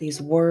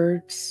 these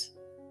words,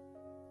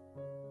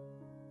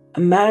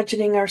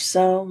 imagining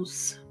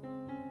ourselves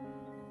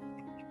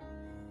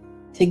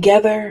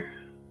together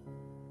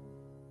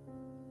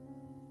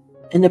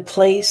in a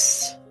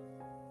place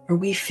where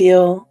we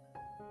feel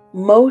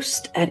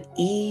most at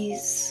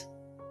ease,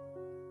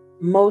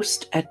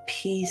 most at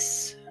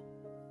peace,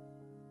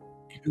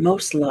 and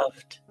most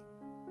loved.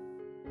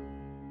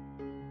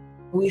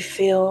 We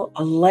feel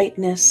a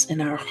lightness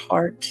in our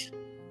heart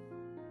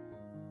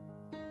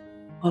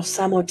while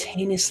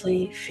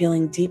simultaneously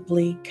feeling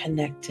deeply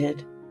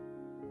connected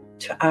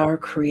to our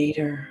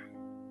Creator.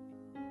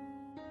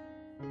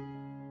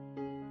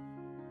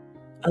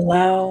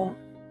 Allow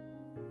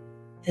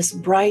this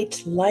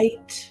bright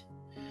light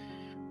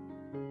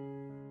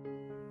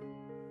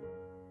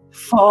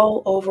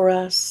fall over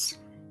us,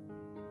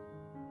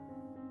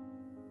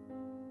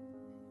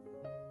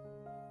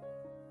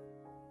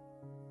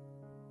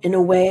 in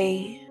a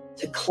way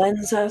to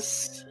cleanse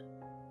us,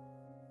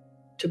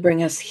 to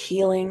bring us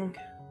healing,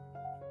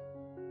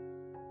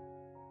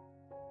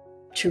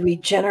 to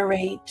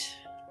regenerate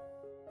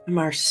from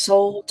our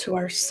soul to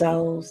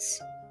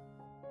ourselves,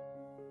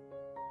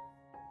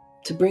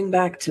 to bring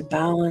back to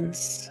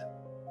balance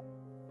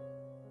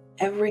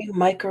every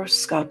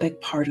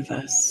microscopic part of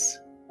us,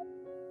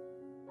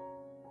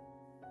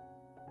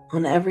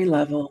 on every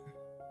level,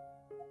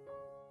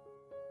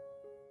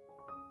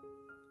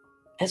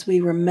 as we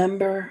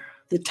remember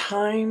the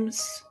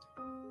times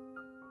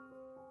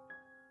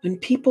when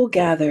people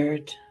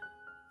gathered,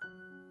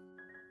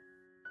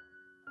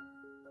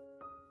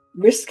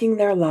 risking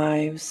their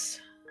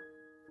lives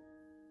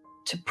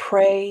to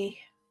pray,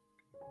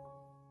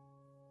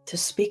 to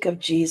speak of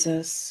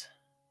Jesus,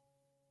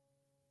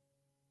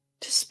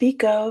 to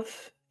speak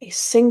of a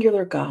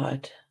singular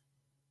God.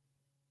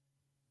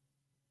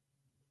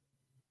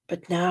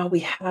 But now we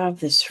have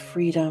this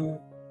freedom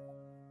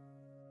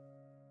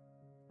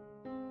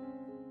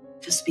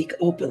to speak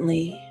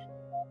openly,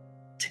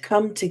 to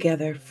come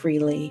together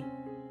freely,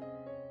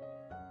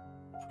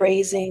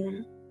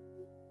 praising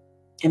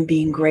and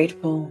being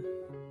grateful.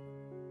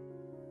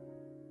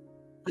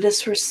 Let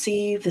us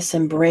receive this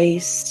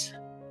embrace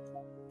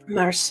from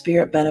our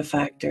spirit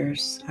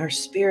benefactors, our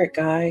spirit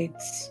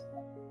guides,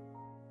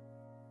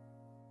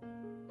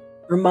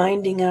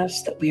 reminding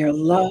us that we are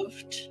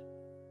loved,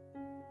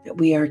 that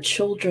we are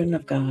children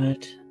of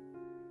God,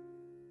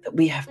 that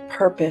we have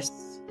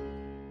purpose,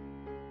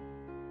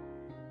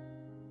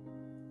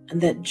 and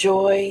that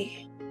joy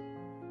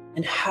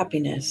and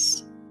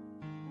happiness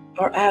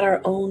are at our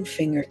own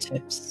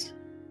fingertips.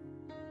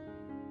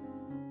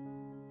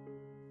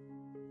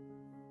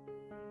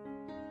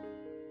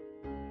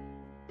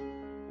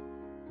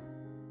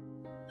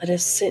 Let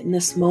us sit in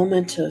this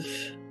moment of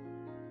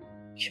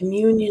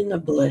communion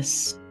of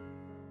bliss.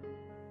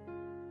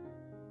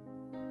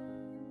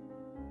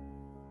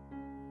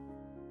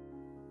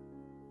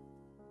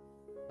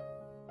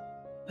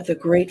 With a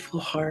grateful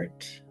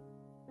heart,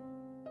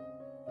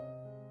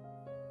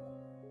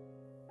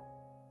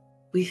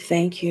 we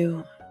thank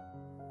you.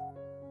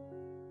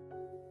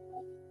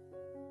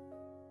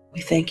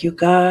 We thank you,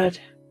 God,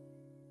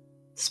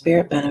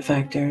 Spirit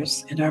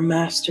benefactors, and our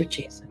Master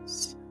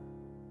Jesus.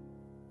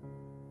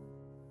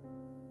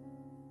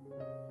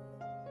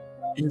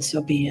 And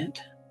so be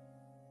it.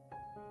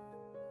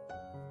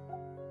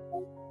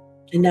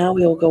 And now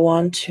we will go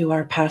on to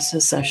our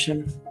passive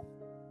session.